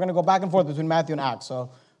Acts. Remember, we're going to go back and forth between Matthew and Acts, so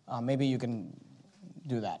maybe you can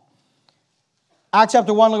do that. Acts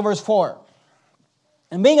chapter 1, look at verse 4.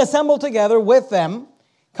 And being assembled together with them,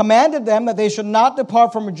 commanded them that they should not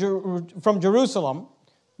depart from Jerusalem,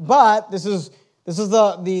 but this is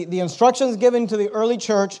the instructions given to the early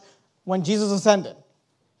church when Jesus ascended.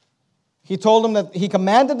 He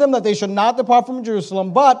commanded them that they should not depart from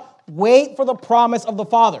Jerusalem, but wait for the promise of the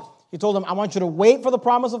Father. He told them, I want you to wait for the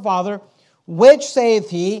promise of the Father, which saith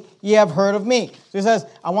he, ye have heard of me. So he says,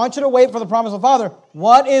 I want you to wait for the promise of the Father.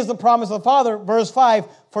 What is the promise of the Father? Verse 5,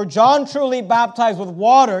 for John truly baptized with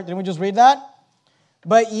water. Didn't we just read that?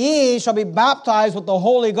 But ye shall be baptized with the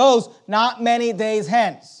Holy Ghost not many days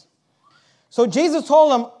hence. So Jesus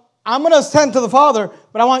told them, I'm going to ascend to the Father,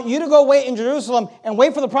 but I want you to go wait in Jerusalem and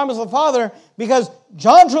wait for the promise of the Father, because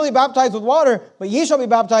John truly baptized with water, but ye shall be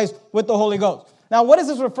baptized with the Holy Ghost. Now, what is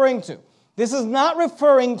this referring to? This is not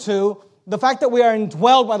referring to the fact that we are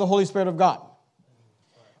indwelled by the Holy Spirit of God.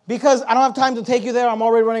 Because I don't have time to take you there, I'm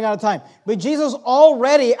already running out of time. But Jesus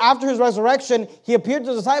already, after his resurrection, he appeared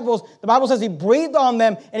to the disciples. The Bible says he breathed on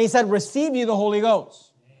them and he said, receive ye the Holy Ghost.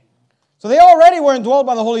 So they already were indwelled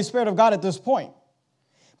by the Holy Spirit of God at this point.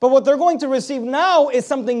 But what they're going to receive now is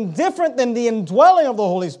something different than the indwelling of the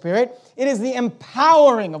Holy Spirit. It is the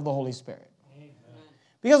empowering of the Holy Spirit. Amen.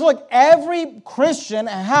 Because look, every Christian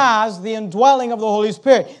has the indwelling of the Holy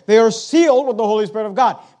Spirit. They are sealed with the Holy Spirit of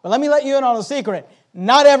God. But let me let you in on a secret.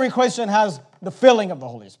 Not every Christian has the filling of the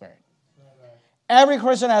Holy Spirit. Every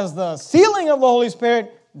Christian has the sealing of the Holy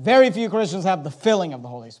Spirit. Very few Christians have the filling of the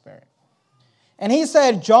Holy Spirit. And he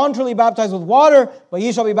said, John truly baptized with water, but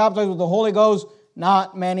ye shall be baptized with the Holy Ghost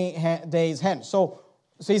not many days hence. So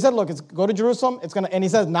he said, look, go to Jerusalem. And he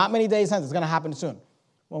says, not many days hence. It's going to happen soon.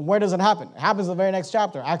 Well, where does it happen? It happens in the very next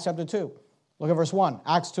chapter, Acts chapter 2. Look at verse 1,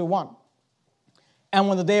 Acts 2:1. And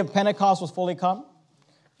when the day of Pentecost was fully come,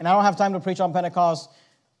 and I don't have time to preach on Pentecost,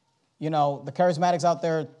 the charismatics out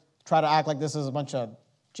there try to act like this is a bunch of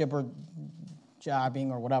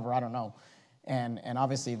jibber-jabbing or whatever, I don't know. And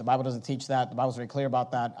obviously the Bible doesn't teach that. The Bible's very clear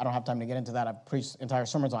about that. I don't have time to get into that. I've preached entire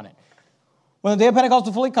sermons on it. When the day of Pentecost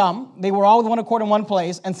was fully come, they were all with one accord in one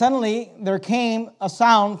place, and suddenly there came a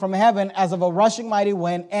sound from heaven as of a rushing mighty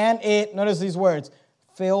wind, and it, notice these words,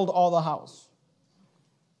 filled all the house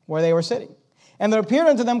where they were sitting. And there appeared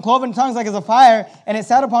unto them cloven tongues like as a fire, and it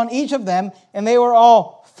sat upon each of them, and they were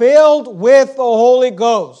all filled with the Holy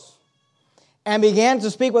Ghost, and began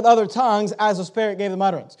to speak with other tongues as the Spirit gave them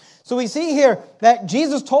utterance. So we see here that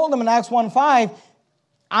Jesus told them in Acts 1:5,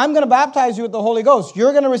 I'm going to baptize you with the Holy Ghost.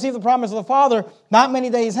 You're going to receive the promise of the Father not many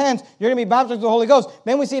days hence. You're going to be baptized with the Holy Ghost.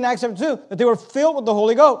 Then we see in Acts chapter 2 that they were filled with the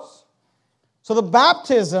Holy Ghost. So the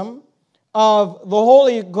baptism of the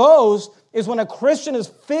Holy Ghost is when a Christian is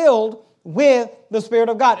filled with the Spirit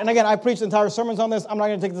of God. And again, I preached entire sermons on this. I'm not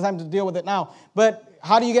going to take the time to deal with it now. But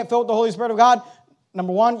how do you get filled with the Holy Spirit of God?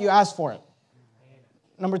 Number one, you ask for it.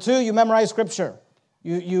 Number two, you memorize Scripture.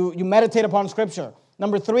 You meditate upon Scripture.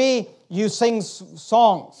 Number three, you sing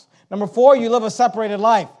songs. Number four, you live a separated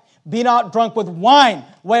life. Be not drunk with wine,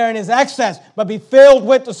 wherein is excess, but be filled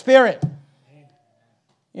with the Spirit.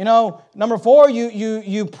 Number four,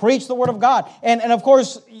 you preach the Word of God. And of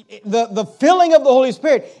course, the filling of the Holy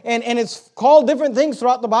Spirit, and it's called different things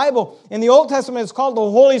throughout the Bible. In the Old Testament, it's called the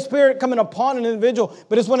Holy Spirit coming upon an individual.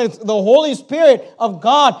 But it's when it's the Holy Spirit of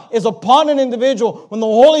God is upon an individual, when the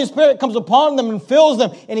Holy Spirit comes upon them and fills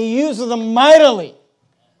them, and He uses them mightily.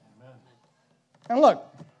 And look,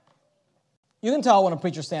 you can tell when a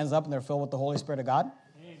preacher stands up and they're filled with the Holy Spirit of God.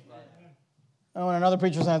 And when another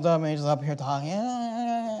preacher stands up and he's just up here talking,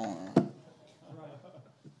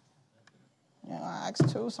 Acts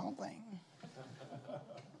 2 something.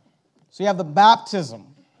 So you have the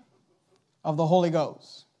baptism of the Holy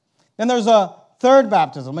Ghost. Then there's a third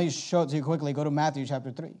baptism. Let me show it to you quickly. Go to Matthew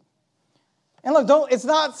chapter 3. And look, it's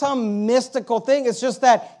not some mystical thing. It's just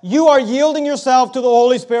that you are yielding yourself to the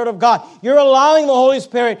Holy Spirit of God. You're allowing the Holy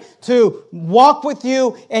Spirit to walk with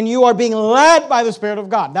you, and you are being led by the Spirit of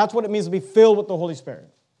God. That's what it means to be filled with the Holy Spirit.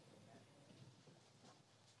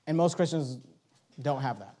 And most Christians don't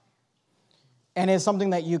have that. And it's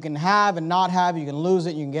something that you can have and not have. You can lose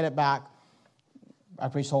it. You can get it back. I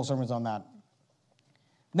preached whole sermons on that.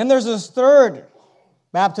 Then there's this third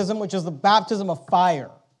baptism, which is the baptism of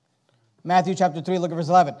fire. Matthew chapter 3, look at verse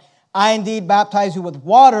 11. I indeed baptize you with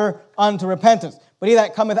water unto repentance. But he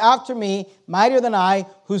that cometh after me, mightier than I,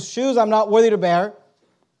 whose shoes I'm not worthy to bear,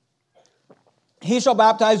 he shall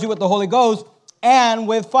baptize you with the Holy Ghost and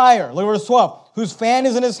with fire. Look at verse 12. Whose fan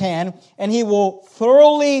is in his hand, and he will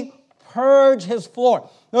thoroughly purge his floor.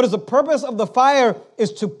 Notice the purpose of the fire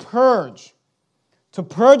is to purge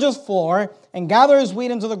his floor and gather his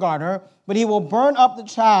wheat into the garner, but he will burn up the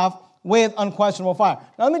chaff with unquestionable fire.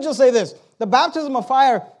 Now let me just say this. The baptism of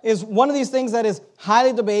fire is one of these things that is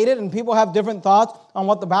highly debated, and people have different thoughts on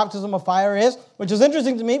what the baptism of fire is, which is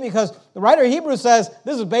interesting to me because the writer of Hebrews says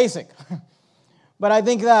this is basic. But I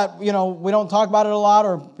think that, we don't talk about it a lot,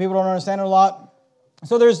 or people don't understand it a lot.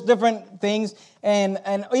 So there's different things, and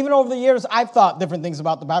even over the years, I've thought different things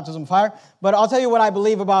about the baptism of fire, but I'll tell you what I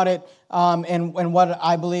believe about it, and what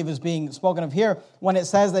I believe is being spoken of here, when it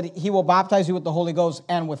says that he will baptize you with the Holy Ghost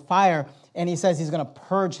and with fire, and he says he's going to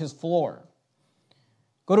purge his floor.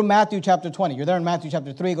 Go to Matthew chapter 20. You're there in Matthew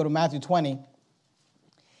chapter 3, go to Matthew 20.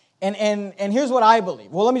 And here's what I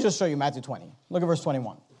believe. Well, let me just show you Matthew 20. Look at verse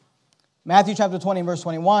 21. Matthew chapter 20, verse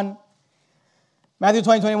 21. Matthew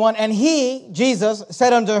 20:21, and he, Jesus,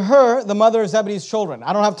 said unto her, the mother of Zebedee's children.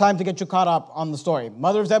 I don't have time to get you caught up on the story.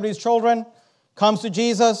 Mother of Zebedee's children comes to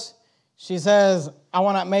Jesus. She says, I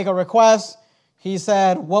want to make a request. He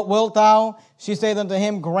said, what wilt thou? She said unto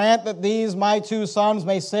him, grant that these my two sons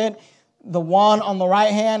may sit, the one on the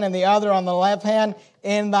right hand and the other on the left hand,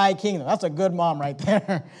 in thy kingdom. That's a good mom right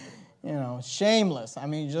there. Shameless.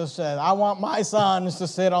 Just said, I want my sons to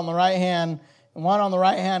sit on the right hand, and one on the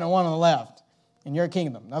right hand and one on the left. In your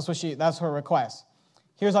kingdom. That's her request.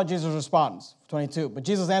 Here's how Jesus responds. 22. But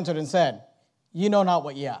Jesus answered and said, ye know not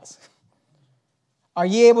what ye ask. Are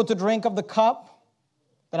ye able to drink of the cup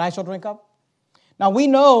that I shall drink of? Now, we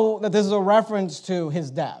know that this is a reference to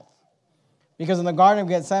his death. Because in the Garden of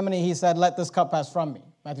Gethsemane, he said, let this cup pass from me.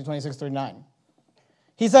 Matthew 26:39.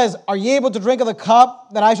 He says, are ye able to drink of the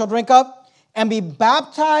cup that I shall drink of? And be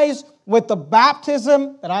baptized with the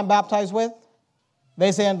baptism that I'm baptized with?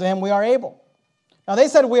 They say unto him, we are able. Now, they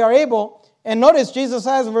said, we are able. And notice Jesus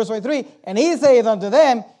says in verse 23, and he saith unto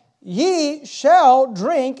them, ye shall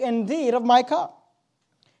drink indeed of my cup,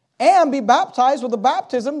 and be baptized with the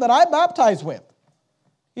baptism that I baptize with.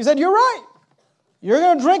 He said, you're right. You're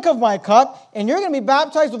going to drink of my cup, and you're going to be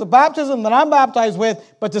baptized with the baptism that I'm baptized with,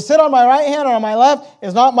 but to sit on my right hand or on my left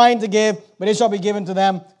is not mine to give, but it shall be given to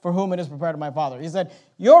them for whom it is prepared of my Father. He said,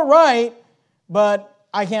 you're right, but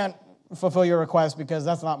I can't fulfill your request because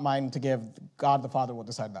that's not mine to give. God the Father will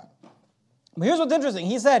decide that. But here's what's interesting.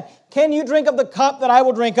 He said, can you drink of the cup that I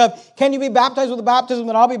will drink of? Can you be baptized with the baptism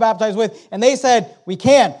that I'll be baptized with? And they said, we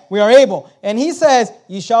can. We are able. And he says,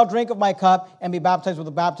 ye shall drink of my cup and be baptized with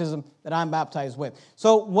the baptism that I'm baptized with.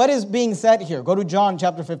 So what is being said here? Go to John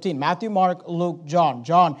chapter 15. Matthew, Mark, Luke, John.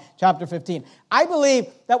 John chapter 15. I believe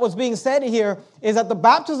that what's being said here is that the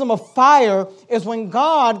baptism of fire is when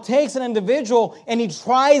God takes an individual and he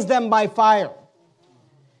tries them by fire.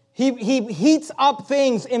 He heats up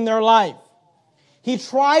things in their life. He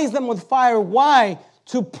tries them with fire. Why?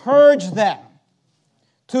 To purge them.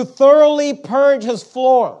 To thoroughly purge his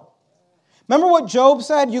floor. Remember what Job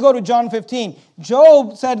said? You go to John 15.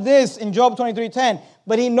 Job said this in Job 23:10.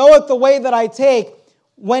 But he knoweth the way that I take.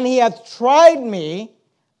 When he hath tried me,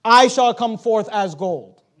 I shall come forth as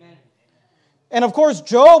gold. Amen. And of course,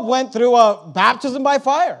 Job went through a baptism by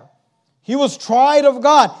fire. He was tried of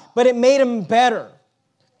God, but it made him better.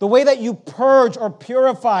 The way that you purge or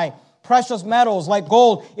purify precious metals like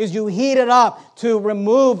gold is you heat it up to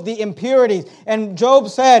remove the impurities. And Job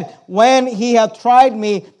said, when he hath tried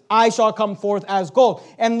me, I shall come forth as gold.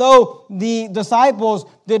 And though the disciples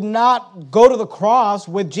did not go to the cross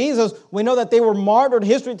with Jesus, we know that they were martyred.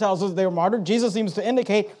 History tells us they were martyred. Jesus seems to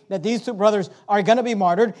indicate that these two brothers are going to be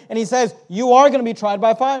martyred. And he says, you are going to be tried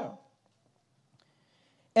by fire.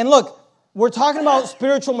 And look, we're talking about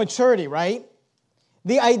spiritual maturity, right?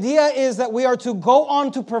 The idea is that we are to go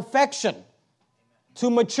on to perfection, to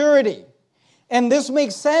maturity. And this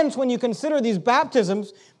makes sense when you consider these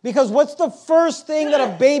baptisms, because what's the first thing that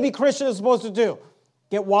a baby Christian is supposed to do?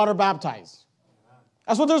 Get water baptized.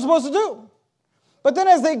 That's what they're supposed to do. But then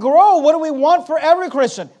as they grow, what do we want for every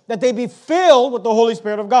Christian? That they be filled with the Holy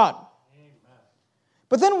Spirit of God.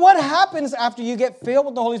 But then what happens after you get filled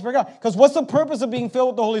with the Holy Spirit of God? Because what's the purpose of being filled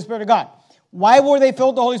with the Holy Spirit of God? Why were they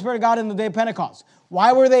filled with the Holy Spirit of God in the day of Pentecost?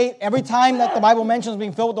 Why were they, every time that the Bible mentions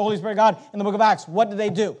being filled with the Holy Spirit of God in the book of Acts, what did they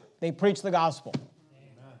do? They preached the gospel.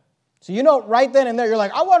 Amen. So you know right then and there, you're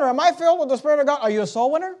like, I wonder, am I filled with the Spirit of God? Are you a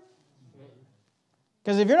soul winner?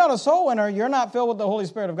 Because if you're not a soul winner, you're not filled with the Holy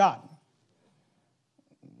Spirit of God.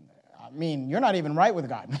 I mean, you're not even right with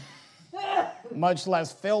God, much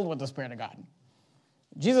less filled with the Spirit of God.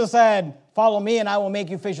 Jesus said, follow me and I will make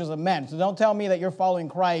you fishers of men. So don't tell me that you're following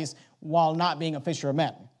Christ while not being a fisher of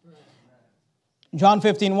men. John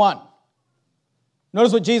 15:1.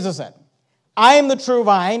 Notice what Jesus said. I am the true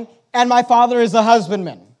vine, and my Father is the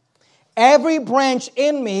husbandman. Every branch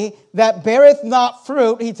in me that beareth not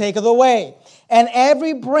fruit, he taketh away. And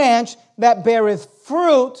every branch that beareth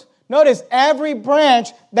fruit, notice, every branch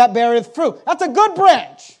that beareth fruit. That's a good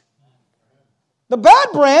branch. The bad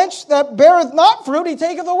branch that beareth not fruit, he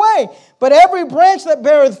taketh away. But every branch that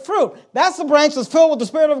beareth fruit, that's the branch that's filled with the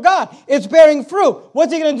Spirit of God. It's bearing fruit.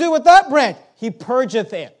 What's he going to do with that branch? He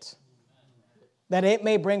purgeth it, that it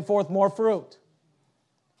may bring forth more fruit.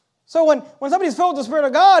 So when somebody's filled with the Spirit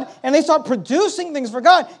of God and they start producing things for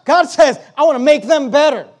God, God says, I want to make them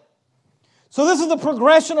better. So this is the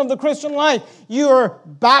progression of the Christian life. You are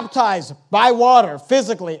baptized by water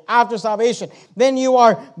physically after salvation. Then you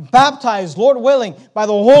are baptized, Lord willing, by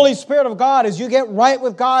the Holy Spirit of God as you get right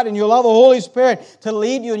with God and you allow the Holy Spirit to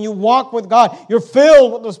lead you and you walk with God. You're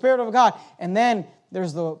filled with the Spirit of God. And then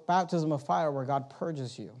there's the baptism of fire where God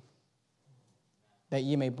purges you that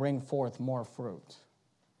ye may bring forth more fruit.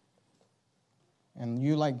 And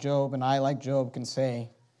you like Job and I like Job can say,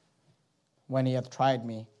 when he hath tried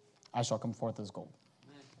me, I shall come forth as gold.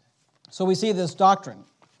 So we see this doctrine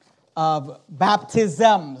of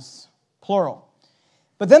baptisms, plural.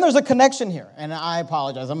 But then there's a connection here. And I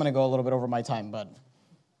apologize. I'm going to go a little bit over my time, but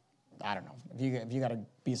I don't know. If you got to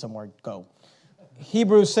be somewhere, go.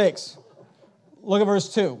 Hebrews 6. Look at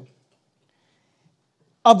verse 2.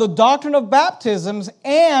 Of the doctrine of baptisms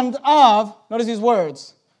and of, notice these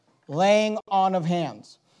words, laying on of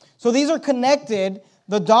hands. So these are connected,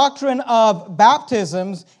 the doctrine of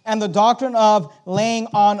baptisms and the doctrine of laying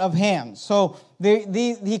on of hands. So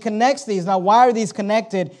he connects these. Now, why are these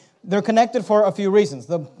connected? They're connected for a few reasons.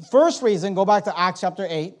 The first reason, go back to Acts chapter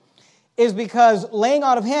 8, is because laying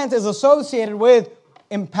on of hands is associated with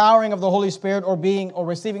empowering of the Holy Spirit or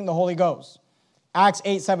receiving the Holy Ghost. Acts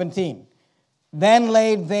 8:17. Then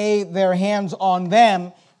laid they their hands on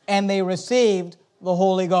them, and they received the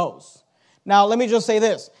Holy Ghost. Now, let me just say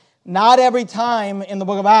this. Not every time in the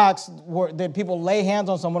book of Acts did people lay hands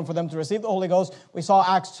on someone for them to receive the Holy Ghost. We saw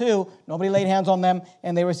Acts 2. Nobody laid hands on them,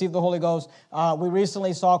 and they received the Holy Ghost. We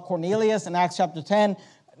recently saw Cornelius in Acts chapter 10.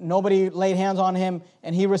 Nobody laid hands on him,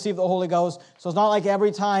 and he received the Holy Ghost. So it's not like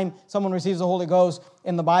every time someone receives the Holy Ghost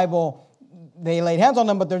in the Bible, they laid hands on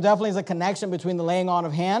them, but there definitely is a connection between the laying on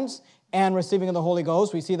of hands and receiving of the Holy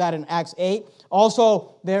Ghost. We see that in Acts 8.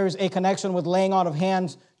 Also, there's a connection with laying on of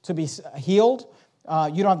hands to be healed.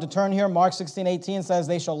 You don't have to turn here. Mark 16:18 says,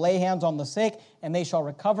 they shall lay hands on the sick and they shall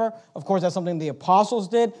recover. Of course, that's something the apostles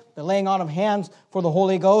did. The laying on of hands for the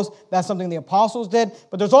Holy Ghost, that's something the apostles did.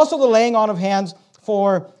 But there's also the laying on of hands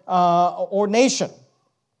for ordination.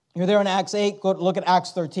 You're there in Acts 8. Go look at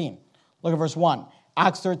Acts 13. Look at verse 1.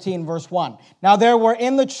 Acts 13, verse 1. Now there were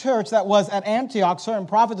in the church that was at Antioch certain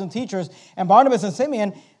prophets and teachers, and Barnabas and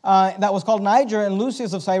Simeon, that was called Niger, and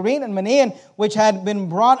Lucius of Cyrene, and Manaen, which had been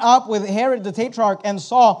brought up with Herod the Tetrarch, and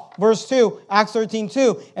Saul, verse 2, Acts 13,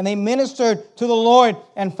 2. And they ministered to the Lord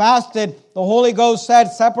and fasted. The Holy Ghost said,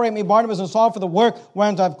 separate me, Barnabas and Saul, for the work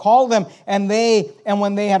whereunto I've called them. And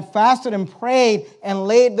when they had fasted and prayed and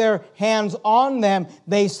laid their hands on them,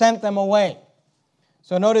 they sent them away.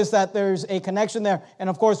 So notice that there's a connection there. And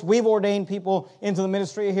of course, we've ordained people into the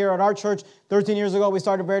ministry here at our church. 13 years ago, we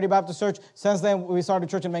started Verity Baptist Church. Since then, we started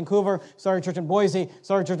a church in Vancouver, started a church in Boise,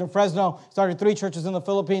 started a church in Fresno, started 3 churches in the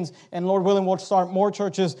Philippines, and Lord willing, we'll start more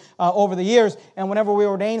churches over the years. And whenever we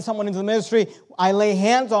ordain someone into the ministry, I lay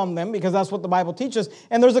hands on them because that's what the Bible teaches.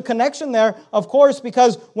 And there's a connection there, of course,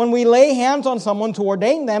 because when we lay hands on someone to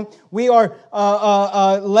ordain them, we are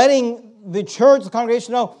letting the church, the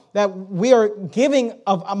congregation know that we are giving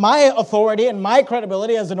of my authority and my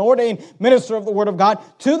credibility as an ordained minister of the Word of God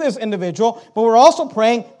to this individual, but we're also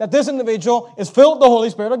praying that this individual is filled with the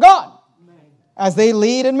Holy Spirit of God as they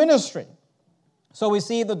lead in ministry. So we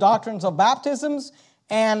see the doctrines of baptisms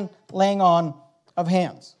and laying on of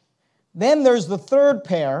hands. Then there's the third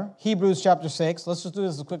pair, Hebrews chapter 6. Let's just do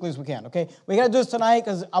this as quickly as we can, okay? We got to do this tonight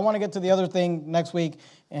because I want to get to the other thing next week,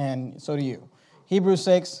 and so do you. Hebrews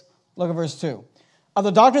 6. Look at verse 2. Of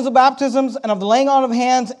the doctrines of baptisms and of the laying on of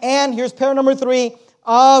hands, and here's pair number 3,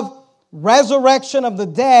 of resurrection of the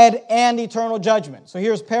dead and eternal judgment. So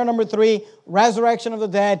here's pair number 3, resurrection of the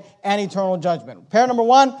dead and eternal judgment. Pair number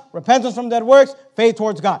 1, repentance from dead works, faith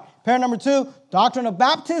towards God. Pair number 2, doctrine of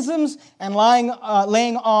baptisms and laying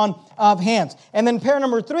on of hands. And then pair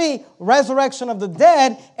number 3, resurrection of the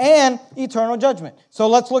dead and eternal judgment. So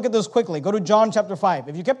let's look at this quickly. Go to John chapter 5.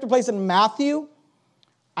 If you kept your place in Matthew,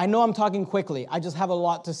 I know I'm talking quickly. I just have a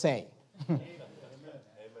lot to say.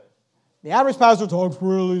 The average pastor talks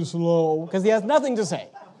really slow because he has nothing to say.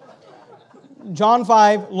 John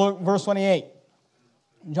 5, look, verse 28.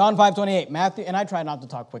 John 5:28. Matthew, and I try not to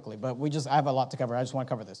talk quickly, but I have a lot to cover. I just want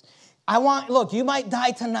to cover this. Look, you might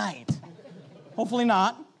die tonight. Hopefully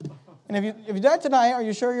not. And if you die tonight, are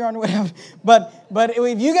you sure you're on your way? But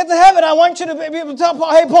if you get to heaven, I want you to be able to tell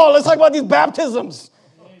Paul, hey, Paul, let's talk about these baptisms.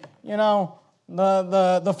 You know,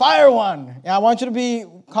 the fire one. Yeah, I want you to be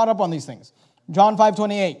caught up on these things. John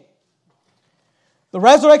 5:28. The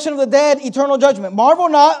resurrection of the dead, eternal judgment. Marvel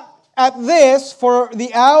not at this, for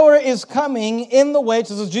the hour is coming in the which,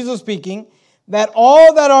 this is Jesus speaking, that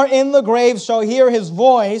all that are in the grave shall hear his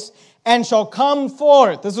voice and shall come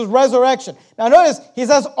forth. This is resurrection. Now notice, he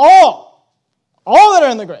says all that are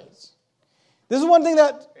in the graves. This is one thing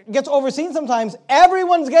that gets overseen sometimes.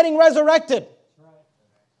 Everyone's getting resurrected.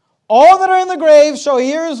 All that are in the grave shall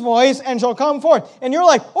hear his voice and shall come forth. And you're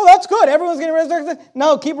like, oh, that's good. Everyone's getting resurrected.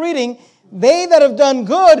 No, keep reading. They that have done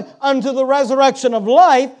good unto the resurrection of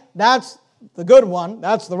life, that's the good one,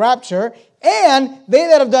 that's the rapture. And they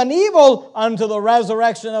that have done evil unto the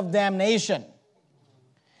resurrection of damnation.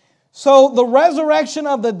 So the resurrection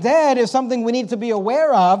of the dead is something we need to be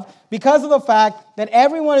aware of because of the fact that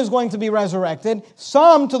everyone is going to be resurrected,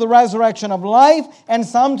 some to the resurrection of life and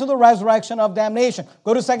some to the resurrection of damnation.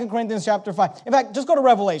 Go to 2 Corinthians chapter 5. In fact, just go to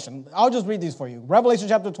Revelation. I'll just read these for you. Revelation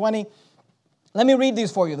chapter 20. Let me read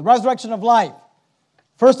these for you. The resurrection of life.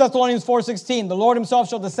 1 Thessalonians 4:16, the Lord himself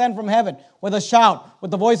shall descend from heaven with a shout,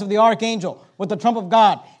 with the voice of the archangel, with the trump of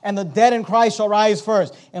God, and the dead in Christ shall rise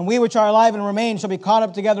first. And we which are alive and remain shall be caught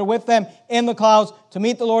up together with them in the clouds to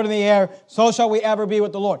meet the Lord in the air. So shall we ever be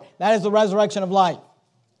with the Lord. That is the resurrection of life.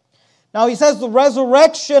 Now he says the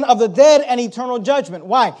resurrection of the dead and eternal judgment.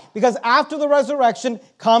 Why? Because after the resurrection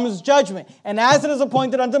comes judgment. And as it is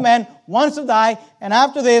appointed unto men once to die, and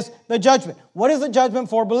after this, the judgment. What is the judgment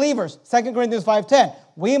for believers? 2 Corinthians 5:10.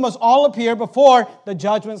 We must all appear before the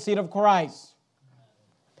judgment seat of Christ.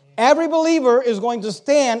 Every believer is going to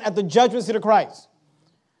stand at the judgment seat of Christ.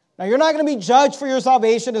 Now you're not going to be judged for your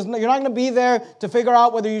salvation. You're not going to be there to figure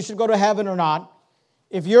out whether you should go to heaven or not.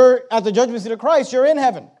 If you're at the judgment seat of Christ, you're in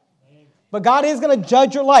heaven. But God is going to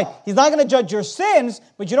judge your life. He's not going to judge your sins,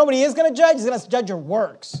 but you know what He is going to judge? He's going to judge your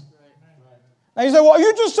works. Now you say, well,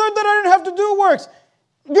 you just said that I didn't have to do works.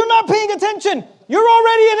 You're not paying attention. You're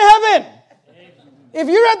already in heaven. If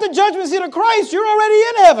you're at the judgment seat of Christ, you're already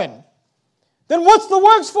in heaven. Then what's the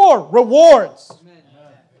works for? Rewards.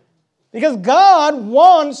 Because God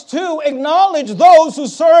wants to acknowledge those who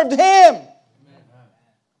served Him.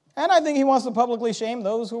 And I think He wants to publicly shame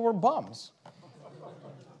those who were bums.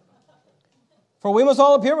 For we must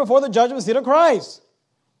all appear before the judgment seat of Christ,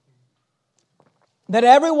 that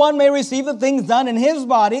everyone may receive the things done in his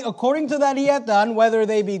body according to that he hath done, whether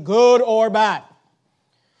they be good or bad.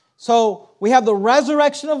 So we have the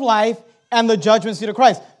resurrection of life and the judgment seat of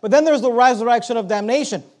Christ. But then there's the resurrection of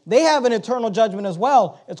damnation. They have an eternal judgment as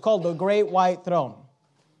well. It's called the great white throne.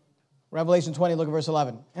 Revelation 20, look at verse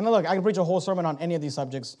 11. And look, I can preach a whole sermon on any of these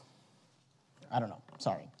subjects. I don't know.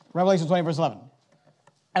 Sorry. Revelation 20, verse 11.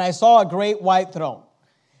 And I saw a great white throne,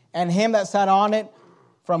 and him that sat on it,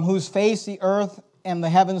 from whose face the earth and the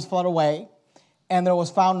heavens fled away, and there was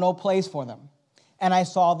found no place for them. And I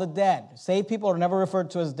saw the dead. Saved people are never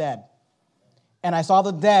referred to as dead. And I saw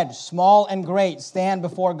the dead, small and great, stand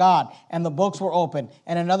before God. And the books were open.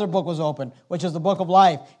 And another book was opened, which is the book of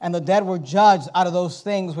life. And the dead were judged out of those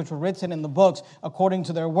things which were written in the books according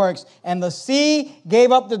to their works. And the sea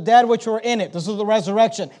gave up the dead which were in it. This is the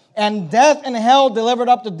resurrection. And death and hell delivered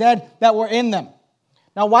up the dead that were in them.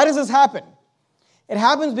 Now, why does this happen? It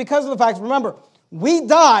happens because of the fact, remember, we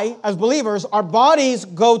die as believers, our bodies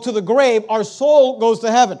go to the grave, our soul goes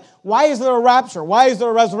to heaven. Why is there a rapture? Why is there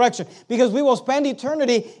a resurrection? Because we will spend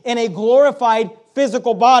eternity in a glorified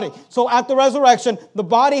physical body. So at the resurrection, the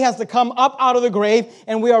body has to come up out of the grave,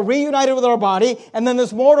 and we are reunited with our body, and then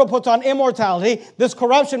this mortal puts on immortality, this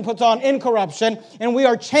corruption puts on incorruption, and we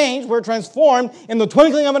are changed, we're transformed in the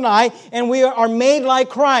twinkling of an eye, and we are made like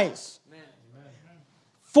Christ. Amen.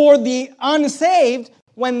 For the unsaved,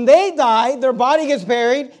 when they die, their body gets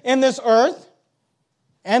buried in this earth,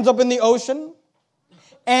 ends up in the ocean,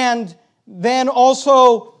 and then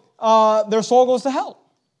also their soul goes to hell.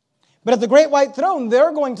 But at the great white throne,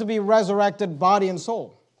 they're going to be resurrected body and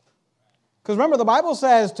soul. Because remember, the Bible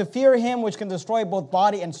says to fear Him which can destroy both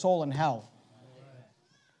body and soul in hell.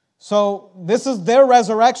 So this is their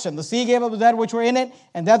resurrection. The sea gave up the dead which were in it,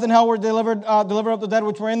 and death and hell were delivered up the dead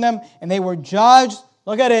which were in them, and they were judged.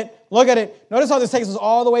 Look at it. Look at it. Notice how this takes us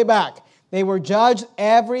all the way back. They were judged,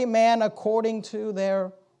 every man according to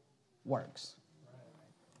their works.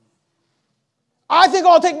 I think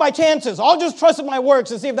I'll take my chances. I'll just trust in my works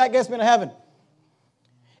and see if that gets me to heaven.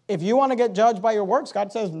 If you want to get judged by your works,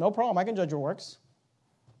 God says, no problem, I can judge your works.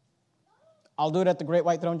 I'll do it at the great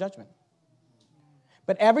white throne judgment.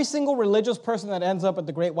 But every single religious person that ends up at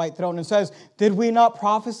the great white throne and says, did we not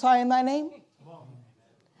prophesy in thy name?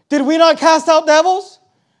 Did we not cast out devils?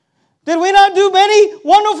 Did we not do many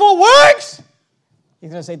wonderful works? He's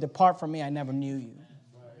going to say, depart from me, I never knew you.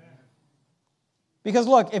 Because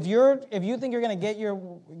look, if you think you're going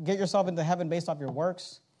to get yourself into heaven based off your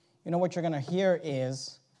works, you know what you're going to hear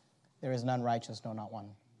is, there is none righteous, no, not one.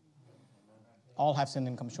 All have sinned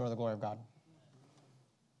and come short of the glory of God.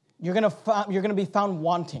 You're going to be found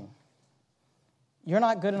wanting. You're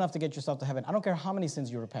not good enough to get yourself to heaven. I don't care how many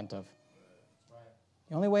sins you repent of.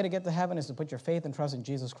 The only way to get to heaven is to put your faith and trust in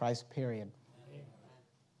Jesus Christ, period.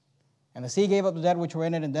 And the sea gave up the dead which were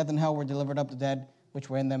in it, and death and hell were delivered up the dead which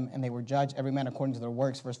were in them, and they were judged, every man according to their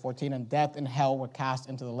works. Verse 14, and death and hell were cast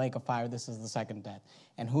into the lake of fire. This is the second death.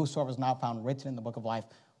 And whosoever was not found written in the book of life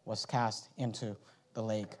was cast into the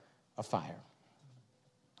lake of fire.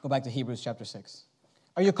 Go back to Hebrews chapter 6.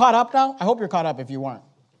 Are you caught up now? I hope you're caught up if you weren't.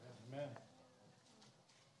 Amen.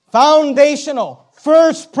 Foundational,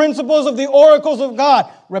 first principles of the oracles of God.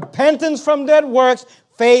 Repentance from dead works,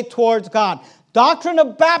 faith towards God. Doctrine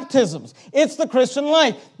of baptisms. It's the Christian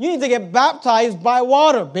life. You need to get baptized by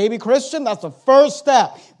water. Baby Christian, that's the first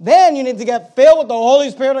step. Then you need to get filled with the Holy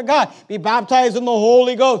Spirit of God. Be baptized in the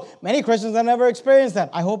Holy Ghost. Many Christians have never experienced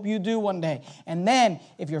that. I hope you do one day. And then,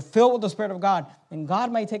 if you're filled with the Spirit of God, then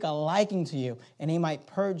God might take a liking to you, and He might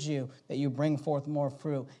purge you that you bring forth more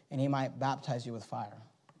fruit, and He might baptize you with fire.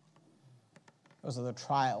 Those are the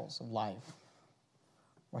trials of life,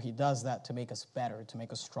 where He does that to make us better, to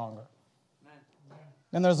make us stronger.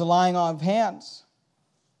 Then there's the laying on of hands,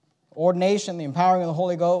 ordination, the empowering of the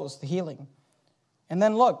Holy Ghost, the healing. And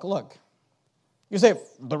then look. You say,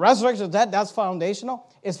 the resurrection of the dead, that's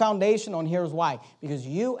foundational? It's foundational, and here's why. Because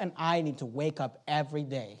you and I need to wake up every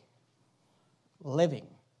day living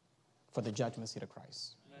for the judgment seat of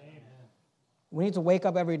Christ. Amen. We need to wake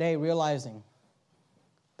up every day realizing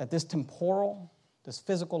that this temporal, this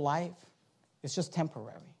physical life is just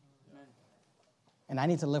temporary. Amen. And I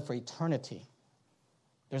need to live for eternity.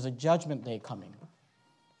 There's a judgment day coming.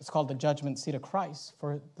 It's called the judgment seat of Christ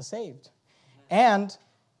for the saved. And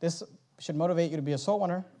this should motivate you to be a soul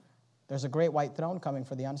winner. There's a great white throne coming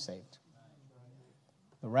for the unsaved.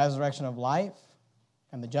 The resurrection of life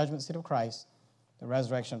and the judgment seat of Christ, the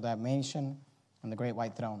resurrection of that nation and the great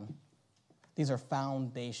white throne. These are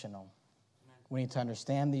foundational. We need to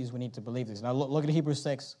understand these. We need to believe these. Now look at Hebrews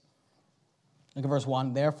 6. Look at verse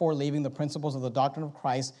 1. Therefore, leaving the principles of the doctrine of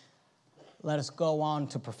Christ, let us go on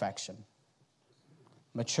to perfection,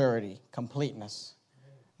 maturity, completeness.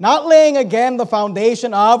 Not laying again the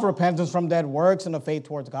foundation of repentance from dead works and of faith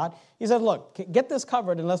towards God. He says, look, get this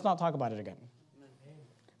covered and let's not talk about it again.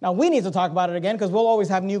 Now, we need to talk about it again because we'll always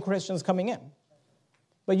have new Christians coming in.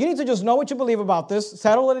 But you need to just know what you believe about this,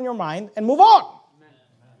 settle it in your mind, and move on.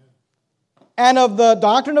 And of the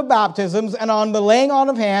doctrine of baptisms, and on the laying on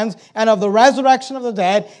of hands, and of the resurrection of the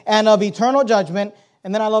dead, and of eternal judgment.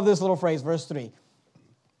 And then I love this little phrase, verse 3.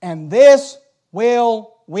 And this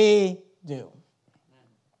will we do.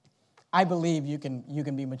 I believe you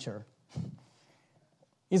can be mature.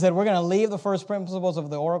 He said, we're going to leave the first principles of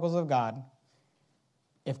the oracles of God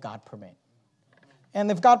if God permit. And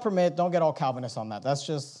if God permit, don't get all Calvinist on that.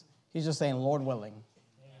 He's just saying, Lord willing.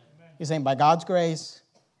 He's saying, by God's grace,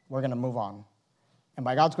 we're going to move on. And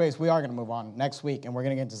by God's grace, we are going to move on next week, and we're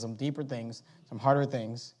going to get into some deeper things, some harder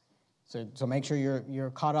things. So make sure you're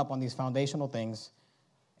caught up on these foundational things,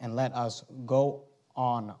 and let us go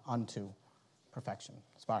on unto perfection.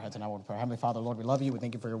 Let's bow our heads and I will pray. Heavenly Father, Lord, we love you. We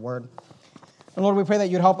thank you for your word. And Lord, we pray that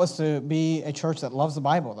you'd help us to be a church that loves the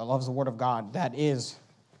Bible, that loves the word of God, that is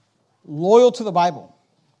loyal to the Bible.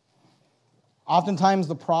 Oftentimes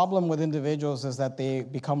the problem with individuals is that they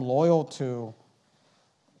become loyal to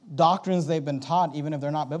doctrines they've been taught, even if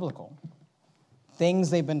they're not biblical. Things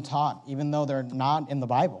they've been taught, even though they're not in the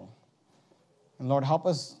Bible. And Lord, help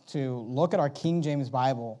us to look at our King James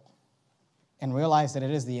Bible and realize that it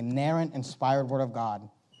is the inerrant, inspired word of God.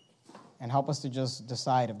 And help us to just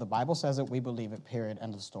decide if the Bible says it, we believe it, period,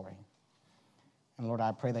 end of story. And Lord,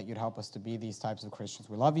 I pray that you'd help us to be these types of Christians.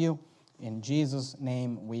 We love you. In Jesus'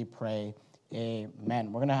 name we pray.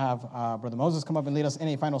 Amen. We're going to have Brother Moses come up and lead us in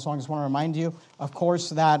a final song. Just want to remind you, of course,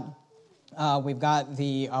 that we've got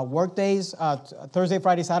the work days, Thursday,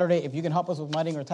 Friday, Saturday. If you can help us with mudding or